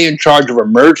 Why are they in charge of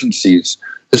emergencies?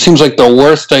 It seems like the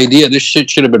worst idea. This shit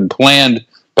should have been planned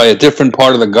by a different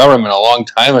part of the government a long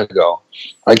time ago.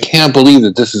 I can't believe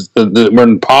that this is we're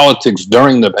in politics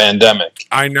during the pandemic.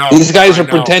 I know. These guys are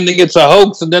pretending it's a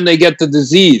hoax, and then they get the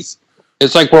disease.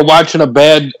 It's like we're watching a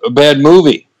bad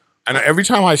movie. And every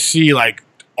time I see like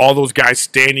all those guys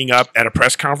standing up at a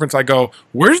press conference, I go,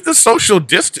 "Where's the social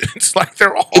distance?" Like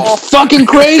it's fucking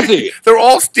crazy. They're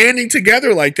all standing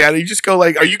together like that. And you just go,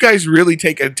 like, "Are you guys really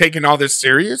taking all this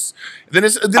serious?" Then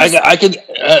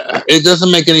it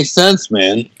doesn't make any sense,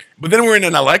 man. But then we're in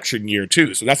an election year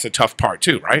too, so that's the tough part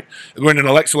too, right? We're in an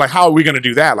election. Like, how are we going to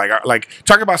do that? Like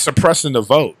talk about suppressing the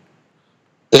vote.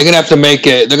 They're gonna have to make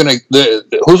it.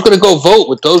 Who's gonna go vote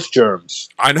with those germs?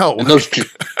 I know. And those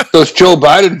Joe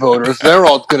Biden voters, they're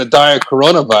all gonna die of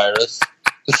coronavirus.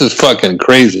 This is fucking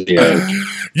crazy.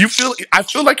 I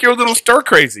feel like you're a little stir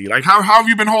crazy. Like, how have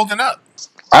you been holding up?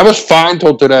 I was fine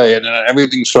till today, and then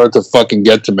everything started to fucking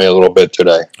get to me a little bit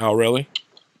today. Oh, really?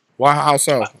 Why? How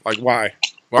so? Like, why?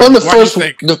 Well, Other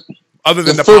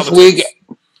than the first politics?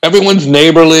 week, everyone's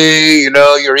neighborly. You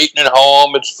know, you're eating at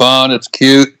home. It's fun. It's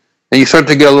cute. And you start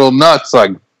to get a little nuts.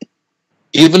 Like,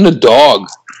 even the dog.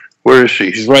 Where is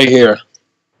she? She's right here.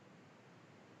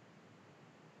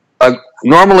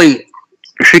 Normally,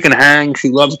 she can hang. She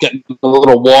loves getting a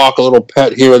little walk, a little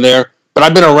pet here and there. But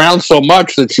I've been around so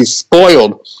much that she's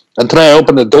spoiled. And today I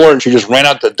opened the door and she just ran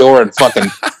out the door and fucking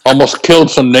almost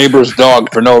killed some neighbor's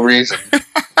dog for no reason.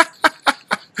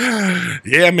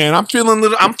 Yeah, man, I'm feeling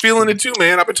it too,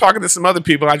 man. I've been talking to some other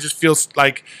people. I just feel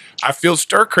like I feel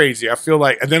stir crazy. I feel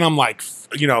like, and then I'm like,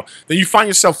 then you find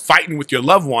yourself fighting with your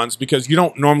loved ones because you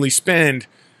don't normally spend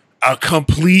a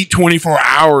complete 24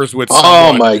 hours with someone.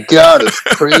 Oh my God, it's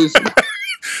crazy.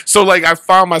 So like I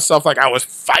found myself like I was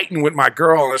fighting with my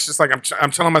girl, and it's just like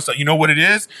I'm telling myself, you know what it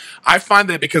is? I find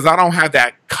that because I don't have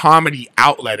that comedy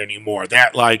outlet anymore.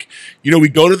 That like, we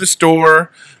go to the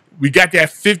store. We got that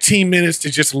 15 minutes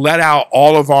to just let out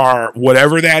all of our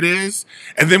whatever that is.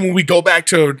 And then when we go back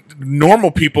to normal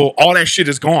people, all that shit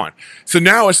is gone. So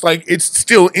now it's like, it's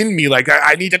still in me. Like,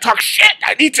 I need to talk shit.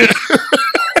 I need to.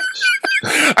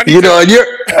 And you're.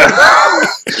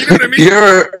 You know what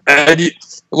I mean?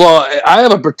 Well, I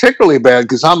have a particularly bad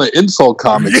because I'm an insult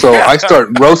comic, so I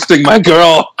start roasting my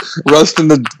girl, roasting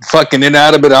the fucking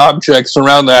inanimate objects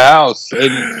around the house,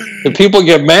 and people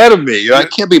get mad at me. I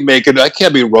can't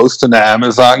be roasting the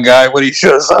Amazon guy when he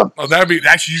shows up. Oh, you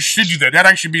should do that. That'd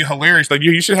actually be hilarious. Like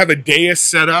you should have a dais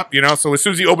set up, so as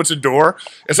soon as he opens the door,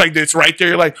 it's like it's right there.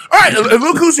 You're like, all right,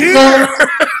 look who's here.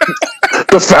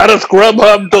 The fattest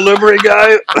Grubhub delivery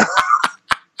guy.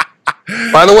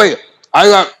 By the way, I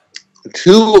got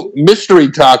 2 mystery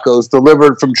tacos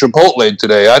delivered from Chipotle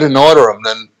today. I didn't order them.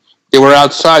 Then they were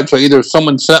outside, so either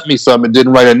someone sent me some and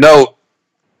didn't write a note,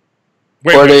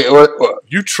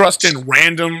 you trust in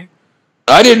random?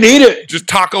 I didn't eat it. Just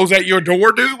tacos at your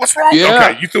door, dude. What's wrong? Yeah.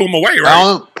 Okay, you threw them away,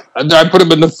 right? I put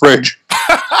them in the fridge.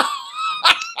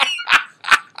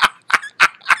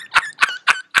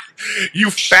 You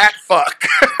fat fuck.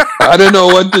 I didn't know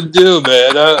what to do,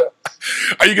 man.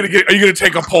 Are you gonna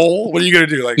take a poll? What are you gonna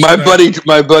do? Like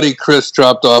my buddy Chris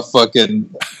dropped off fucking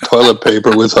toilet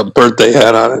paper with a birthday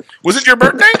hat on it. Was it your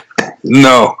birthday?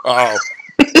 No. Oh,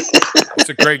 it's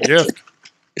a great gift.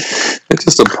 It's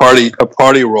just a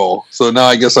party roll. So now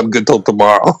I guess I'm good till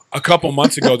tomorrow. A couple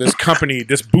months ago, this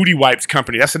Booty Wipes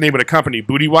company, that's the name of the company,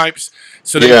 Booty Wipes.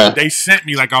 So they sent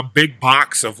me like a big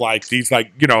box of like these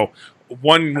like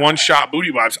one shot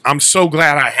booty wipes. I'm so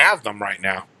glad I have them right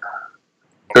now.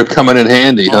 They're coming in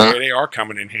handy, huh? Yeah, they are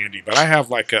coming in handy. But I have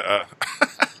like a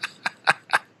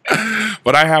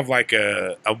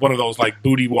one of those like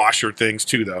booty washer things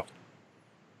too, though.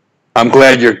 I'm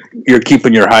glad you're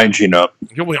keeping your hygiene up.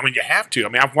 I mean, you have to. I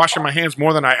mean, I'm washing my hands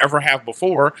more than I ever have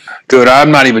before. Dude,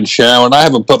 I'm not even showering. I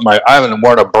haven't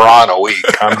worn a bra in a week.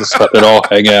 I'm just letting it all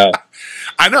hang out.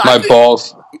 I know. My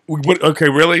balls. Okay,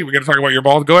 really? We're gonna talk about your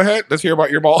balls? Go ahead. Let's hear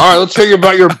about your balls. All right, let's hear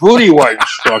about your booty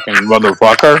wipes, fucking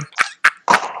motherfucker.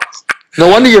 No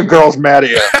wonder your girl's mad at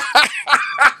you.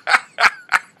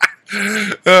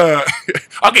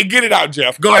 Okay, get it out,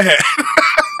 Jeff. Go ahead.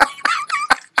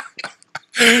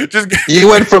 You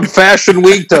went from Fashion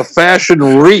Week to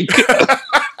Fashion Week.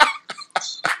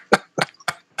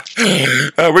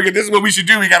 This is what we should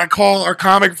do. We gotta call our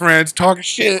comic friends, talk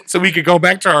shit, so we can go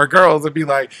back to our girls and be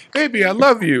like, "Baby, I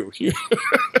love you."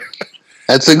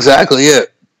 That's exactly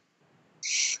it.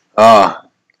 How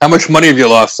much money have you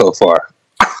lost so far?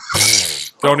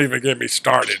 Don't even get me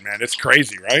started, man. It's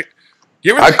crazy, right?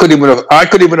 I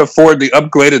couldn't even afford the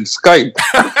upgraded Skype.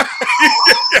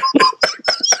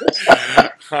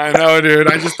 I know,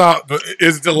 dude. I just thought,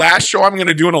 is the last show I'm going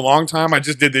to do in a long time. I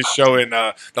just did this show in,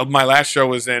 my last show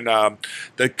was in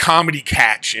the Comedy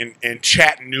Catch in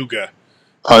Chattanooga.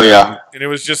 Oh, yeah. And it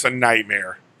was just a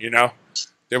nightmare, you know?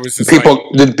 There was this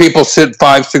did people sit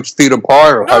 5-6 feet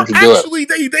apart, or how'd you do it? Actually,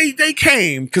 they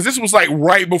came, because this was like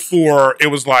right before, it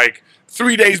was like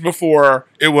 3 days before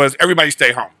it was everybody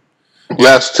stay home.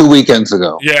 Last 2 weekends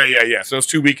ago. Yeah. So it was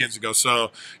 2 weekends ago.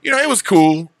 So, it was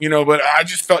cool, but I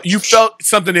just felt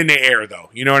something in the air though.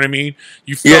 You know what I mean?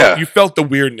 You felt the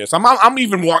weirdness. I'm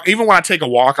even when I take a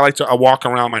walk, I walk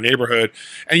around my neighborhood,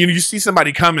 and you see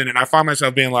somebody coming, and I find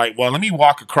myself being like, well, let me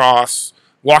walk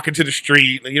into the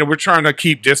street. We're trying to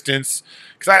keep distance,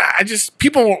 because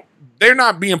people, they're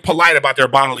not being polite about their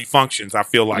bodily functions. I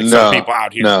feel like some people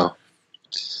out here. No.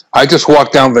 I just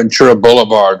walked down Ventura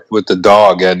Boulevard with the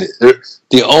dog, and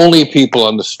the only people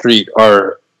on the street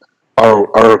are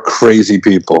crazy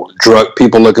people,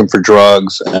 people looking for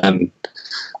drugs, and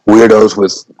weirdos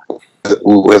with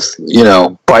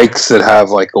bikes that have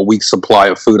like a week's supply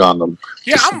of food on them.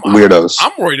 Yeah, weirdos.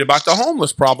 I'm worried about the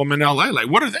homeless problem in LA. Like,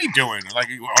 what are they doing? Like,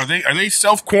 are they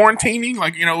self quarantining?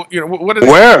 Like, what are they?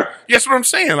 Where? Yes, what I'm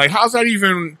saying. Like, how's that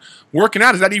even working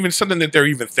out? Is that even something that they're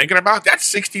even thinking about? That's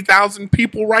 60,000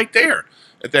 people right there.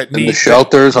 That need the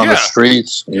shelters on the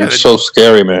streets. Yeah, it's so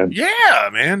scary, man. Yeah,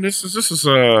 man. This is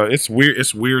it's weird.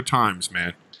 It's weird times,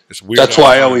 man. It's weird. That's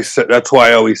why I always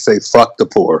say fuck the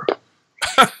poor.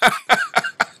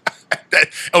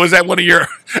 Is that one of your?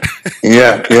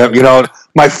 Yeah.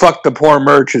 My fuck the poor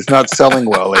merch is not selling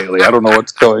well lately. I don't know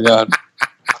what's going on.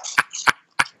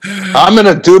 I'm in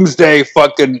a doomsday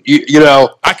fucking,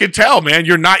 I can tell, man.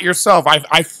 You're not yourself.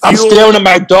 I'm staring at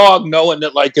my dog, knowing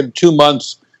that like in 2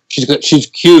 months she's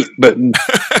cute, but in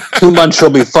 2 months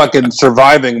she'll be fucking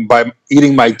surviving by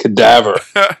eating my cadaver.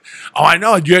 Oh, I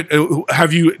know. Did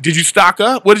you stock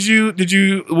up? What are you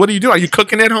doing? Are you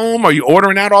cooking at home? Are you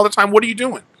ordering out all the time? What are you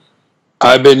doing?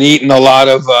 I've been eating a lot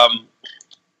of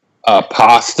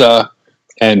pasta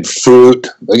and fruit.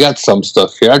 I got some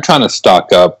stuff here. I'm trying to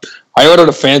stock up. I ordered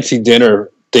a fancy dinner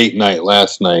date night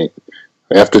last night.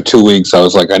 After 2 weeks, I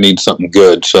was like, I need something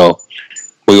good. So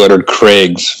we ordered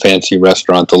Craig's fancy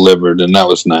restaurant delivered, and that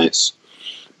was nice.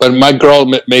 But my girl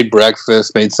made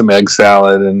breakfast, made some egg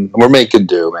salad, and we're making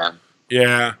do, man.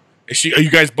 Yeah. Are you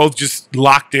guys both just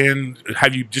locked in?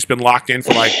 Have you just been locked in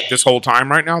for like this whole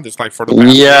time right now? Just like for the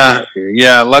past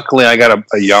yeah. Luckily, I got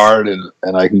a yard and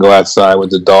I can go outside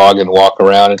with the dog and walk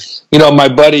around. And my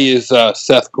buddy is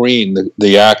Seth Green,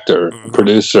 the actor,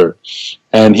 producer,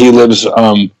 and he lives.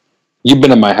 You've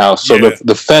been in my house, so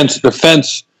the fence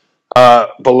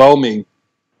below me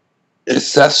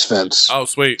is Seth's fence. Oh,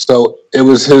 sweet! So it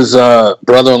was his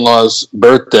brother-in-law's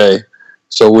birthday.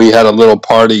 So we had a little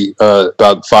party.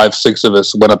 About 5-6 of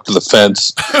us went up to the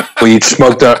fence. We each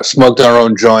smoked our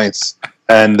own joints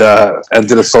and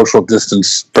did a social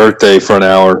distance birthday for an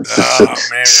hour.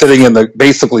 Sitting in the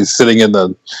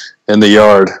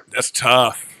yard. That's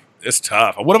tough. It's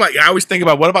tough. I always think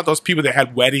about what about those people that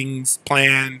had weddings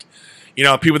planned?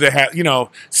 People that had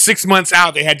 6 months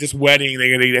out, they had this wedding.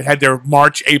 They had their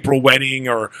March, April wedding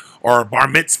or bar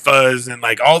mitzvahs and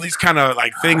like all these kind of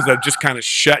like things that just kind of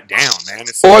shut down, man.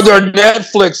 Or their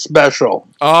Netflix special.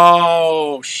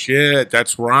 Oh shit,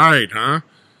 that's right, huh?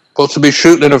 Supposed to be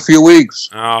shooting in a few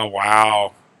weeks. Oh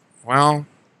wow. Well,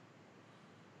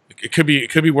 it could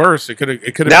be worse. It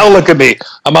could. Now look at me.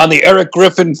 I'm on the Erik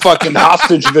Griffin fucking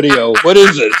hostage video. What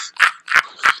is this?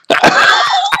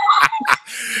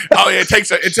 Oh yeah,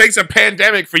 it takes a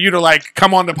pandemic for you to like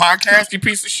come on the podcast, you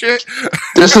piece of shit.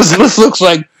 This looks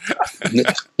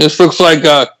like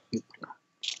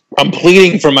I'm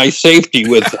pleading for my safety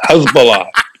with Hezbollah.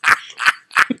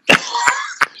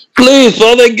 Please,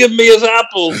 all they give me is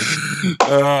apples.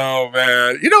 Oh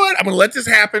man, you know what? I'm gonna let this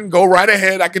happen. Go right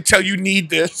ahead. I can tell you need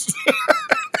this.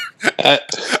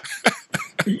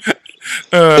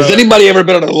 Has anybody ever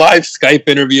been on a live Skype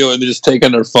interview and just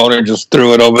taken their phone and just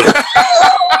threw it over there?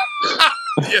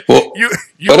 Well,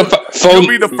 you'll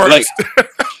be the first. Like,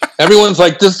 everyone's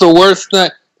like, this is the worst thing.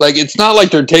 Like, it's not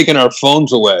like they're taking our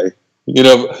phones away. You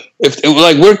know,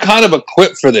 like we're kind of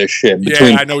equipped for this shit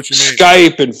between I know what you mean.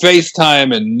 Skype and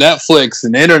FaceTime and Netflix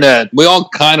and internet. We all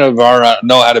kind of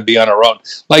know how to be on our own.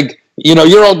 Like, you know,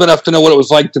 you're old enough to know what it was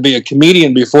like to be a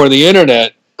comedian before the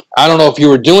internet. I don't know if you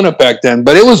were doing it back then,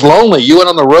 but it was lonely. You went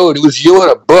on the road. It was you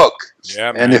and a book.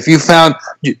 Yeah, man. And if you found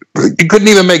you couldn't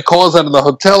even make calls out of the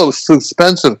hotel, it was too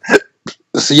expensive.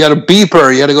 So you had a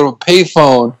beeper. You had to go to a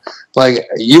payphone. Like,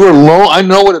 you were lonely. I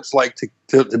know what it's like to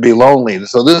be lonely.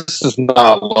 So this is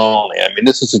not lonely. I mean,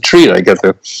 this is a treat. I get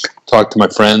to talk to my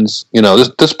friends. You know,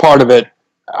 this part of it,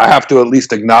 I have to at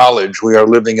least acknowledge we are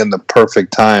living in the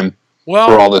perfect time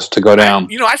for all this to go down.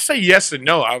 You know, I say yes and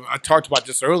no. I talked about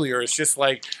this earlier. It's just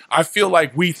like, I feel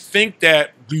like we think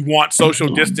that we want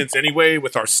social distance anyway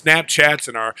with our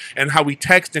Snapchats and how we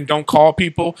text and don't call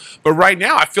people. But right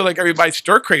now, I feel like everybody's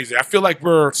stir crazy. I feel like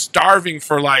we're starving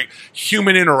for like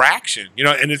human interaction, you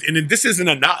know, and this isn't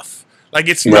enough. Like,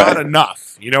 it's not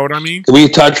enough. You know what I mean? Will you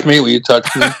touch me? Will you touch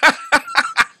me?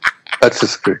 That's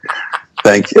just good.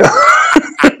 Thank you.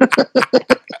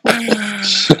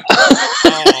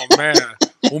 Oh man.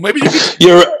 Well, maybe you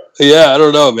could. I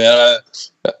don't know, man.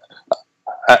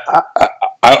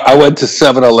 I went to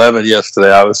 7-Eleven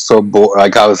yesterday. I was so bored.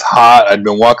 Like, I was hot. I'd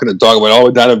been walking the dog. I went all the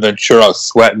way down to Ventura. I was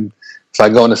sweating. So I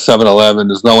go into 7-Eleven.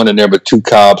 There's no one in there but two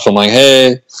cops. I'm like,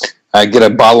 hey. I get a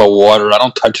bottle of water. I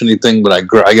don't touch anything, but I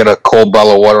get a cold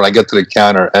bottle of water, and I get to the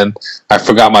counter, and I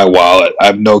forgot my wallet. I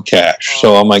have no cash.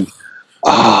 So I'm like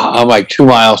 2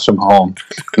 miles from home.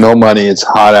 No money. It's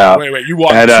hot out. Wait. You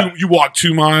walked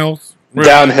 2 miles? Really?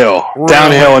 Downhill,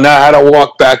 and now I had to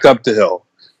walk back up the hill.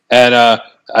 And I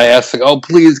asked, like, oh,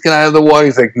 please, can I have the water?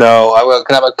 He's like, no.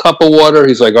 Can I have a cup of water?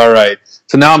 He's like, all right.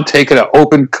 So now I'm taking an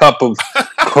open cup of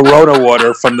Corona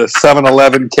water from the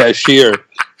 7-Eleven cashier.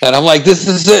 And I'm like, this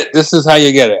is it. This is how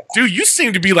you get it. Dude, you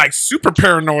seem to be like super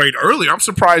paranoid earlier. I'm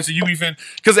surprised that you even,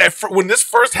 because when this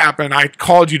first happened, I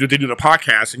called you to do the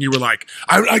podcast, and you were like,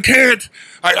 I can't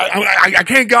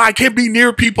go, I can't be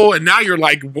near people. And now you're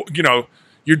like, you know,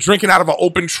 you're drinking out of an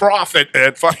open trough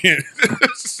at fucking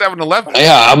 7-Eleven.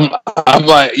 Yeah, I'm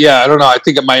like, I don't know. I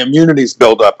think my immunity's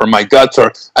built up, or my guts,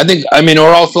 or or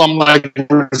also I'm like,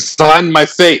 resign my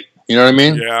fate. You know what I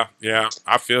mean? Yeah.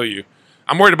 I feel you.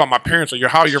 I'm worried about my parents.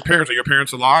 How are your parents? Are your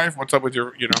parents alive? What's up with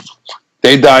your, you know?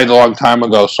 They died a long time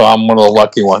ago, so I'm one of the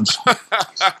lucky ones. I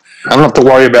don't have to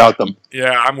worry about them.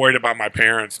 Yeah, I'm worried about my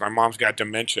parents. My mom's got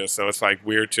dementia, so it's like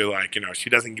weird to, like, you know, she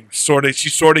sort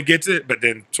of gets it, but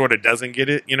then sort of doesn't get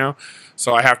it, you know?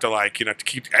 So I have to, like, you know, to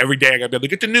keep every day I got to be able to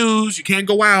get the news. You can't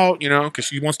go out, you know, because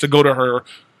she wants to go to her,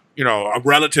 you know, a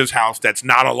relative's house that's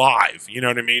not alive. You know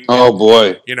what I mean? Oh,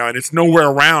 boy. You know, and it's nowhere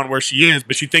around where she is,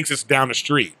 but she thinks it's down the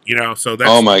street, you know? So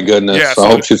that's... Oh, my goodness. Yeah, so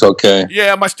I hope she's okay.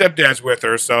 Yeah, my stepdad's with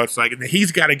her, so it's like, and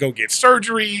he's got to go get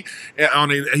surgery.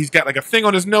 He's got, like, a thing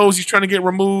on his nose he's trying to get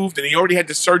removed, and he already had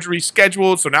the surgery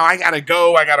scheduled, so now I got to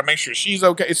go. I got to make sure she's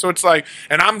okay. So it's like,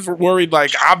 and I'm worried,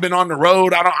 like, I've been on the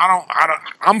road.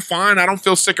 I'm fine. I don't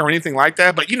feel sick or anything like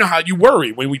that, but you know how you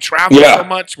worry when we travel so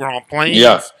much. We're on planes.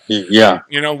 Yeah.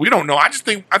 You know, we don't know. I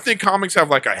think comics have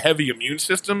like a heavy immune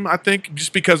system. I think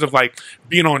just because of like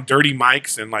being on dirty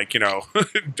mics and like, you know,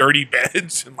 dirty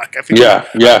beds and like I think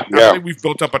I think we've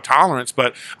built up a tolerance,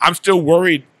 but I'm still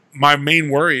worried. My main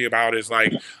worry about is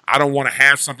like I don't want to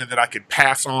have something that I could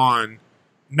pass on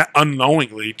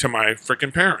unknowingly to my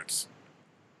freaking parents.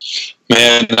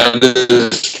 Man,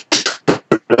 that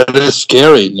is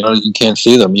scary. You know, you can't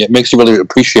see them. It makes you really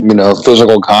appreciate, you know,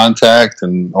 physical contact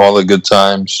and all the good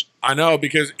times. I know,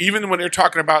 because even when they're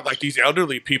talking about like these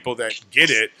elderly people that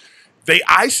get it, they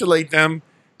isolate them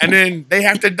and then they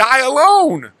have to die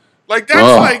alone. Like that's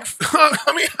like,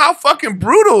 I mean, how fucking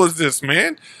brutal is this,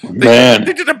 man?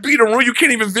 They just beat a room. You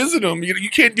can't even visit them. You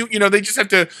can't do, you know, they just have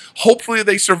to, hopefully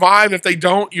they survive. If they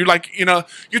don't, you're like, you know,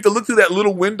 you have to look through that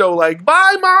little window like,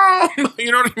 bye, mom.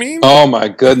 You know what I mean? Oh, my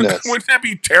goodness. Wouldn't that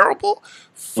be terrible?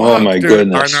 Oh my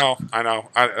goodness! I know.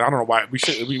 I don't know why we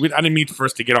should. I didn't mean for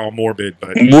us to get all morbid,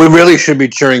 but we really should be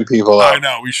cheering people up. I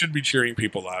know we should be cheering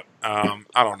people up. I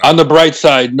don't know. On the bright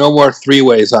side, no more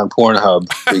three-ways on Pornhub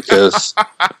because.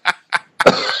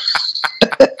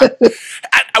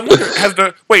 I wonder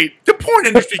the porn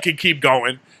industry can keep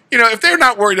going. You know, if they're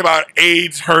not worried about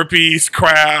AIDS, herpes,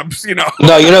 crabs, you know.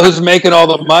 No, you know who's making all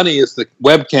the money is the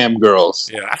webcam girls.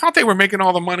 Yeah, I thought they were making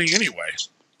all the money anyway.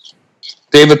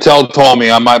 David Tell told me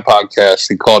on my podcast,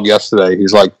 he called yesterday,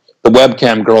 he's like, the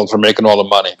webcam girls are making all the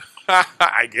money.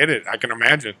 I get it. I can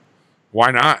imagine.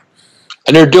 Why not?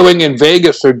 And they're doing in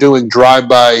Vegas. They're doing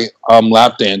drive-by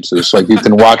lap dances, like you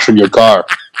can watch in your car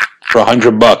for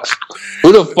 $100.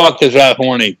 Who the fuck is that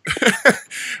horny?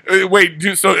 Wait,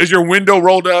 dude, so is your window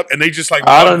rolled up and they just like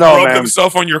I don't know, rub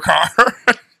themselves on your car?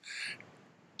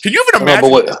 Can you even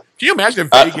imagine? Can you imagine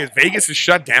if Vegas is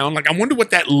shut down? Like, I wonder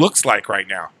what that looks like right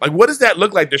now. Like, what does that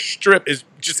look like? The strip is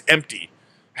just empty.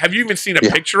 Have you even seen a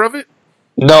picture of it?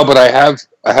 No, but I have.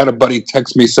 I had a buddy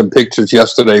text me some pictures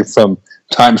yesterday from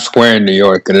Times Square in New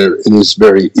York, and it is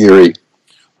very eerie.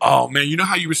 Oh man, you know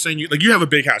how you were saying you have a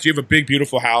big house. You have a big,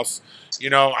 beautiful house. You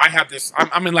know, I have this.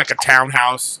 I'm in like a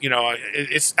townhouse. You know,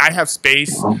 I have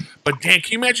space. But Dan,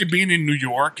 can you imagine being in New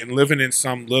York and living in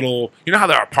some little? You know how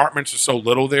their apartments are so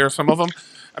little there. Some of them.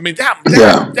 I mean,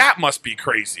 that must be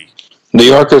crazy. New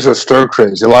Yorkers are stir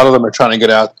crazy. A lot of them are trying to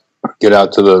get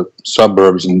out to the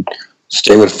suburbs and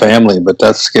stay with family, but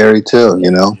that's scary too. You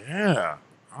know. Yeah,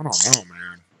 I don't know,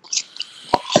 man.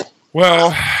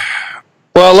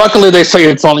 Well, luckily they say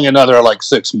it's only another like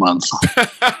 6 months.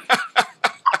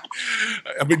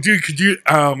 I mean, dude, can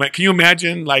you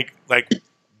imagine like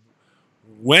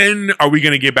when are we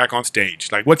going to get back on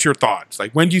stage? Like, what's your thoughts?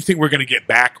 Like, when do you think we're going to get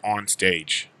back on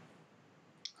stage?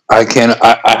 I can't.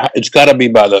 It's got to be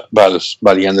by the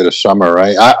end of the summer,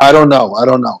 right? I don't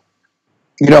know.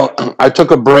 You know, I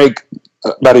took a break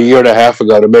about a year and a half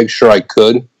ago to make sure I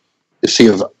could, to see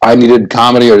if I needed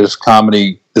comedy or does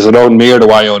it own me or do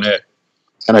I own it?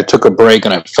 And I took a break,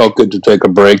 and I felt good to take a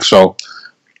break. So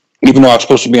even though I'm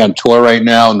supposed to be on tour right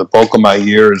now and the bulk of my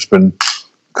year has been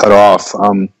cut off,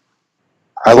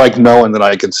 I like knowing that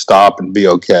I can stop and be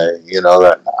okay. You know,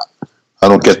 that I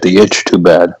don't get the itch too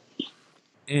bad.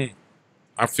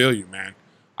 I feel you, man.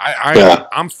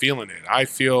 I'm feeling it. I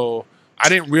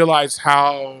didn't realize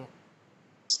how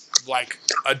like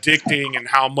addicting and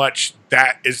how much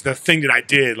that is the thing that I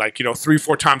did. Like, you know,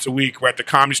 3-4 times a week, we're at the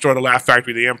Comedy Store, the Laugh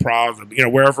Factory, the Improv, you know,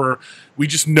 wherever we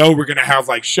just know we're going to have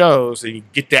like shows, and you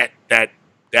get that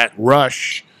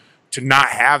rush to not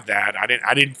have that.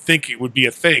 I didn't think it would be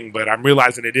a thing, but I'm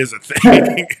realizing it is a thing.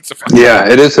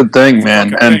 It is a thing,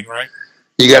 man. And thing, right?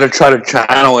 You got to try to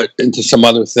channel it into some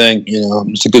other thing. You know,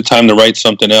 it's a good time to write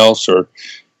something else, or,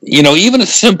 you know, even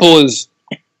as simple as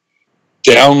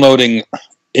downloading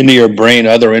into your brain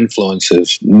other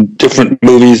influences, different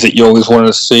movies that you always want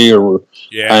to see, or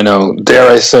I know, dare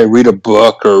I say, read a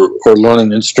book or learn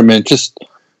an instrument. Just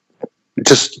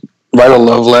write a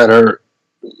love letter,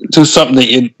 do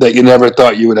something that you never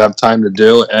thought you would have time to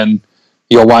do, and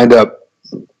you'll wind up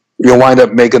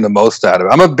making the most out of it.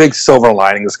 I'm a big silver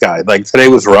linings guy. Like, today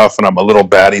was rough, and I'm a little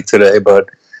batty today, but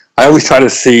I always try to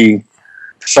see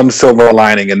some silver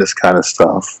lining in this kind of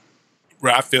stuff.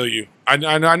 Right, I feel you. I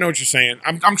know what you're saying.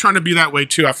 I'm trying to be that way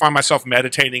too. I find myself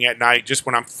meditating at night just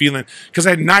when I'm feeling, because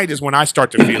at night is when I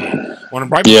start to feel it. When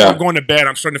before I'm going to bed,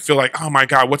 I'm starting to feel like, oh my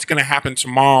God, what's going to happen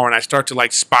tomorrow? And I start to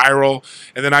like spiral,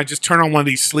 and then I just turn on one of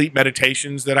these sleep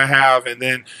meditations that I have, and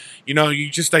then, you know, you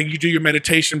just like, you do your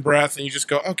meditation breath, and you just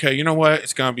go, okay, you know what?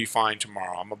 It's going to be fine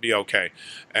tomorrow. I'm going to be okay.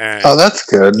 And that's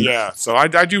good. Yeah, so I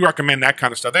do recommend that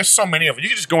kind of stuff. There's so many of them. You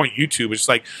can just go on YouTube. It's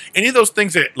like any of those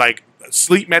things that like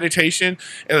sleep meditation,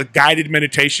 guided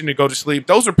meditation to go to sleep.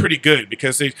 Those are pretty good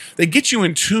because they get you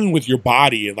in tune with your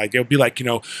body, and like they'll be like, you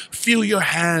know, feel your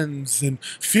hands and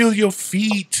feel your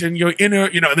feet and your inner,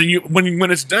 you know. And then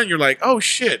when it's done, you're like, oh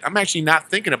shit, I'm actually not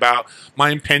thinking about my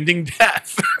impending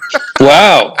death.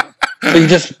 Wow. So you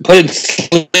just put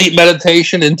sleep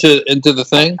meditation into the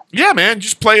thing? Yeah, man.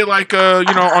 Just play it like you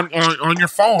know, on your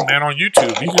phone, man, on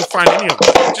YouTube. You can find any of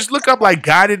them. Just look up like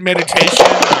guided meditation,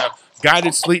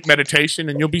 guided sleep meditation,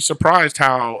 and you'll be surprised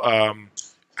how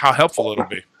helpful it'll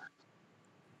be.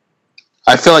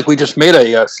 I feel like we just made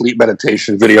a sleep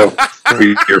meditation video for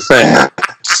your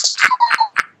fans.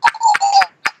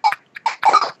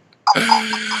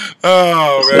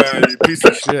 Oh man, you piece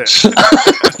of shit.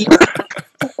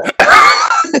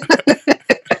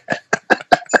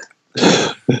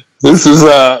 This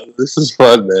is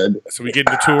fun, man. So we get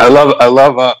into tour. I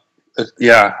love.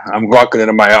 Yeah, I'm walking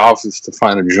into my office to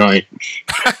find a joint.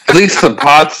 At least the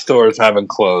pot stores haven't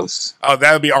closed. Oh,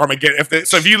 that would be Armageddon.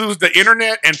 If you lose the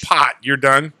internet and pot, you're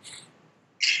done.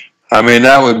 I mean,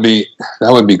 that would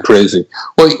be crazy.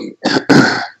 Well,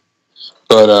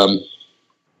 but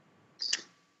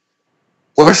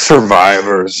we're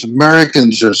survivors.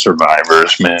 Americans are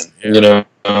survivors, man. Yeah. You know,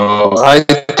 I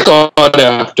thought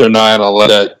after 9/11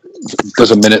 that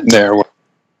there's a minute in there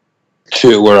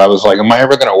where I was like, am I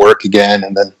ever going to work again?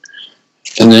 And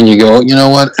then you go, you know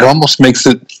what? It almost makes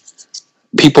it,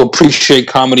 people appreciate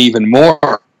comedy even more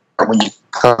when you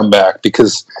come back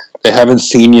because they haven't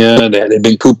seen you. They've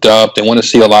been cooped up. They want to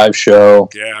see a live show.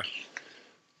 Yeah.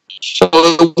 So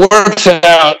it works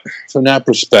out from that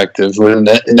perspective. In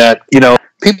that, you know,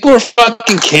 people are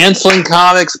fucking canceling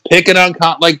comics, picking on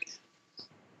like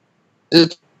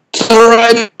it's all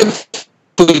right if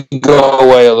we go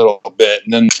away a little bit,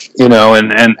 and then you know,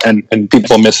 and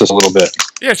people miss us a little bit.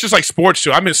 Yeah, it's just like sports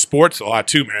too. I miss sports a lot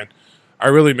too, man. I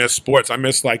really miss sports. I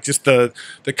miss like just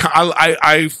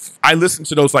I listen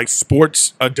to those like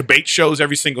sports debate shows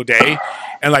every single day,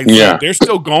 and like they're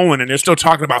still going and they're still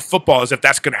talking about football as if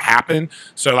that's going to happen.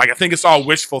 So like I think it's all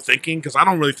wishful thinking because I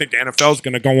don't really think the NFL is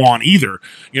going to go on either.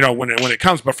 You know when it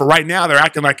comes, but for right now they're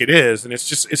acting like it is, and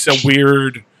it's a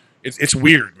weird. It's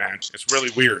weird, man. It's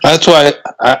really weird. That's why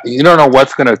you don't know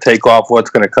what's going to take off, what's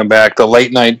going to come back. The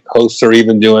late night hosts are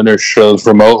even doing their shows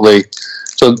remotely,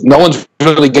 so no one's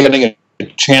really getting a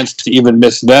chance to even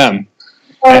miss them.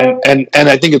 And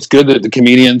I think it's good that the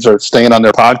comedians are staying on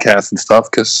their podcasts and stuff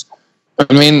because,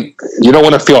 I mean, you don't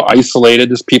want to feel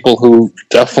isolated. There's people who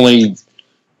definitely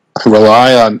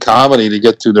rely on comedy to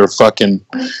get through their fucking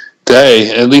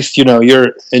day. At least, you know,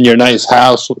 you're in your nice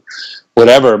house,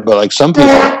 whatever. But like some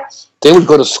people, they would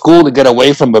go to school to get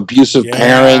away from abusive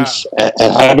parents.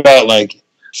 And how about like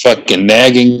fucking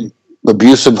nagging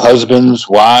abusive husbands,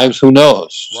 wives, who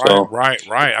knows? Right.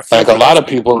 I feel like a lot of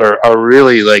people are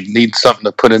really like need something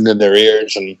to put into their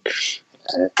ears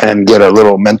and get a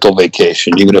little mental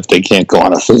vacation, even if they can't go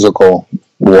on a physical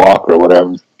walk or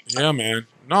whatever. Yeah, man.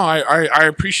 No, I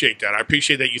appreciate that. I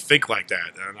appreciate that you think like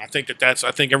that. And I think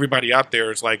I think everybody out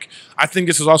there is like, I think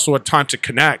this is also a time to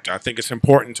connect. I think it's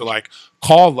important to like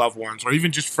call loved ones or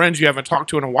even just friends you haven't talked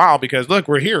to in a while because look,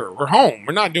 we're here. We're home.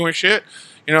 We're not doing shit.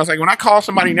 You know, it's like when I call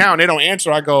somebody now and they don't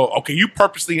answer, I go, okay, you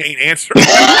purposely ain't answering.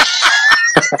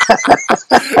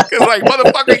 Because, like,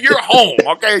 motherfucker, you're home,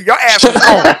 okay? Your ass is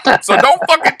home. So don't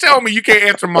fucking tell me you can't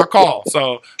answer my call.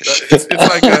 So it's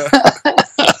like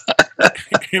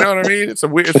you know what I mean? It's a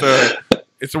weird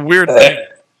thing.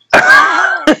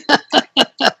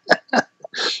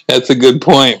 That's a good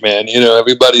point, man. You know,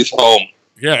 everybody's home.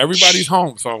 Yeah, everybody's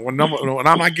home. So when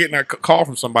I'm not getting a call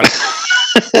from somebody,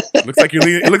 it looks like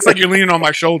you're leaning on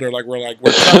my shoulder, like we're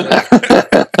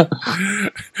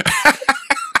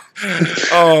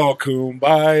oh,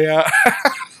 kumbaya.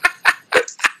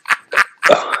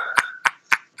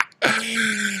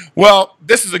 Well,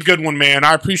 this is a good one, man.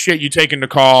 I appreciate you taking the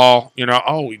call. You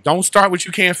know, don't start what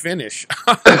you can't finish.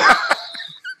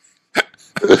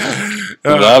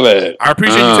 Love it. I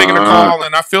appreciate you taking the call,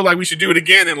 and I feel like we should do it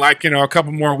again in like a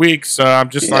couple more weeks.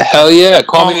 I'm just like, hell yeah,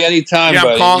 call me anytime. Yeah,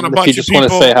 I'm calling a bunch of people.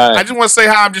 Say hi. I just want to say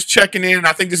hi. I'm just checking in.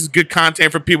 I think this is good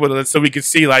content for people so we can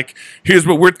see like here's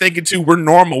what we're thinking too. We're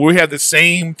normal. We have the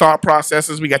same thought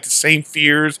processes. We got the same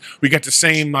fears. We got the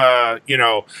same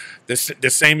the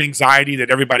same anxiety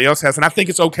that everybody else has, and I think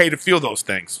it's okay to feel those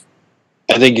things.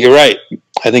 I think you're right.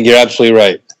 I think you're absolutely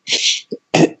right.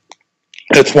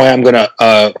 That's why I'm going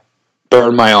to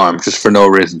burn my arm, just for no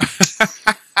reason.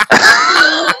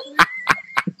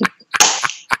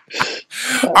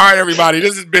 All right, everybody.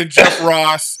 This has been Jeff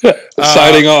Ross.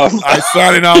 Signing off.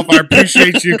 Signing off. I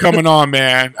appreciate you coming on,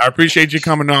 man. I appreciate you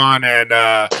coming on. And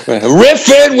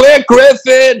Riffin with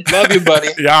Griffin. Love you, buddy.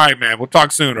 Yeah, all right, man. We'll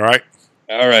talk soon, all right?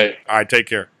 All right. All right, take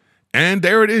care. And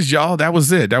there it is, y'all. That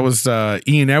was it. That was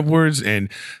Ian Edwards and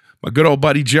my good old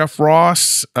buddy Jeff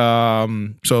Ross.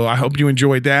 So I hope you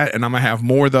enjoyed that, and I'm gonna have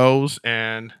more of those.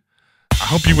 And I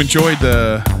hope you enjoyed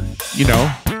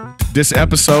this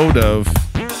episode of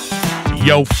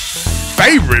your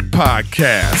favorite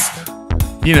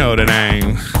podcast. You know the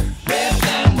name.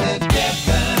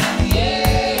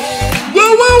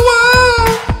 Whoa, whoa,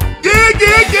 whoa! Yeah.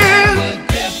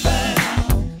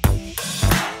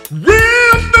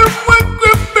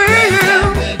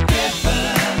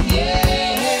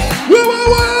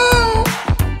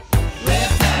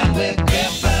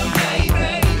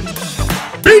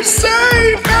 Be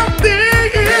safe out there.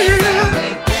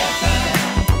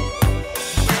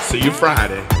 See you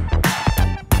Friday.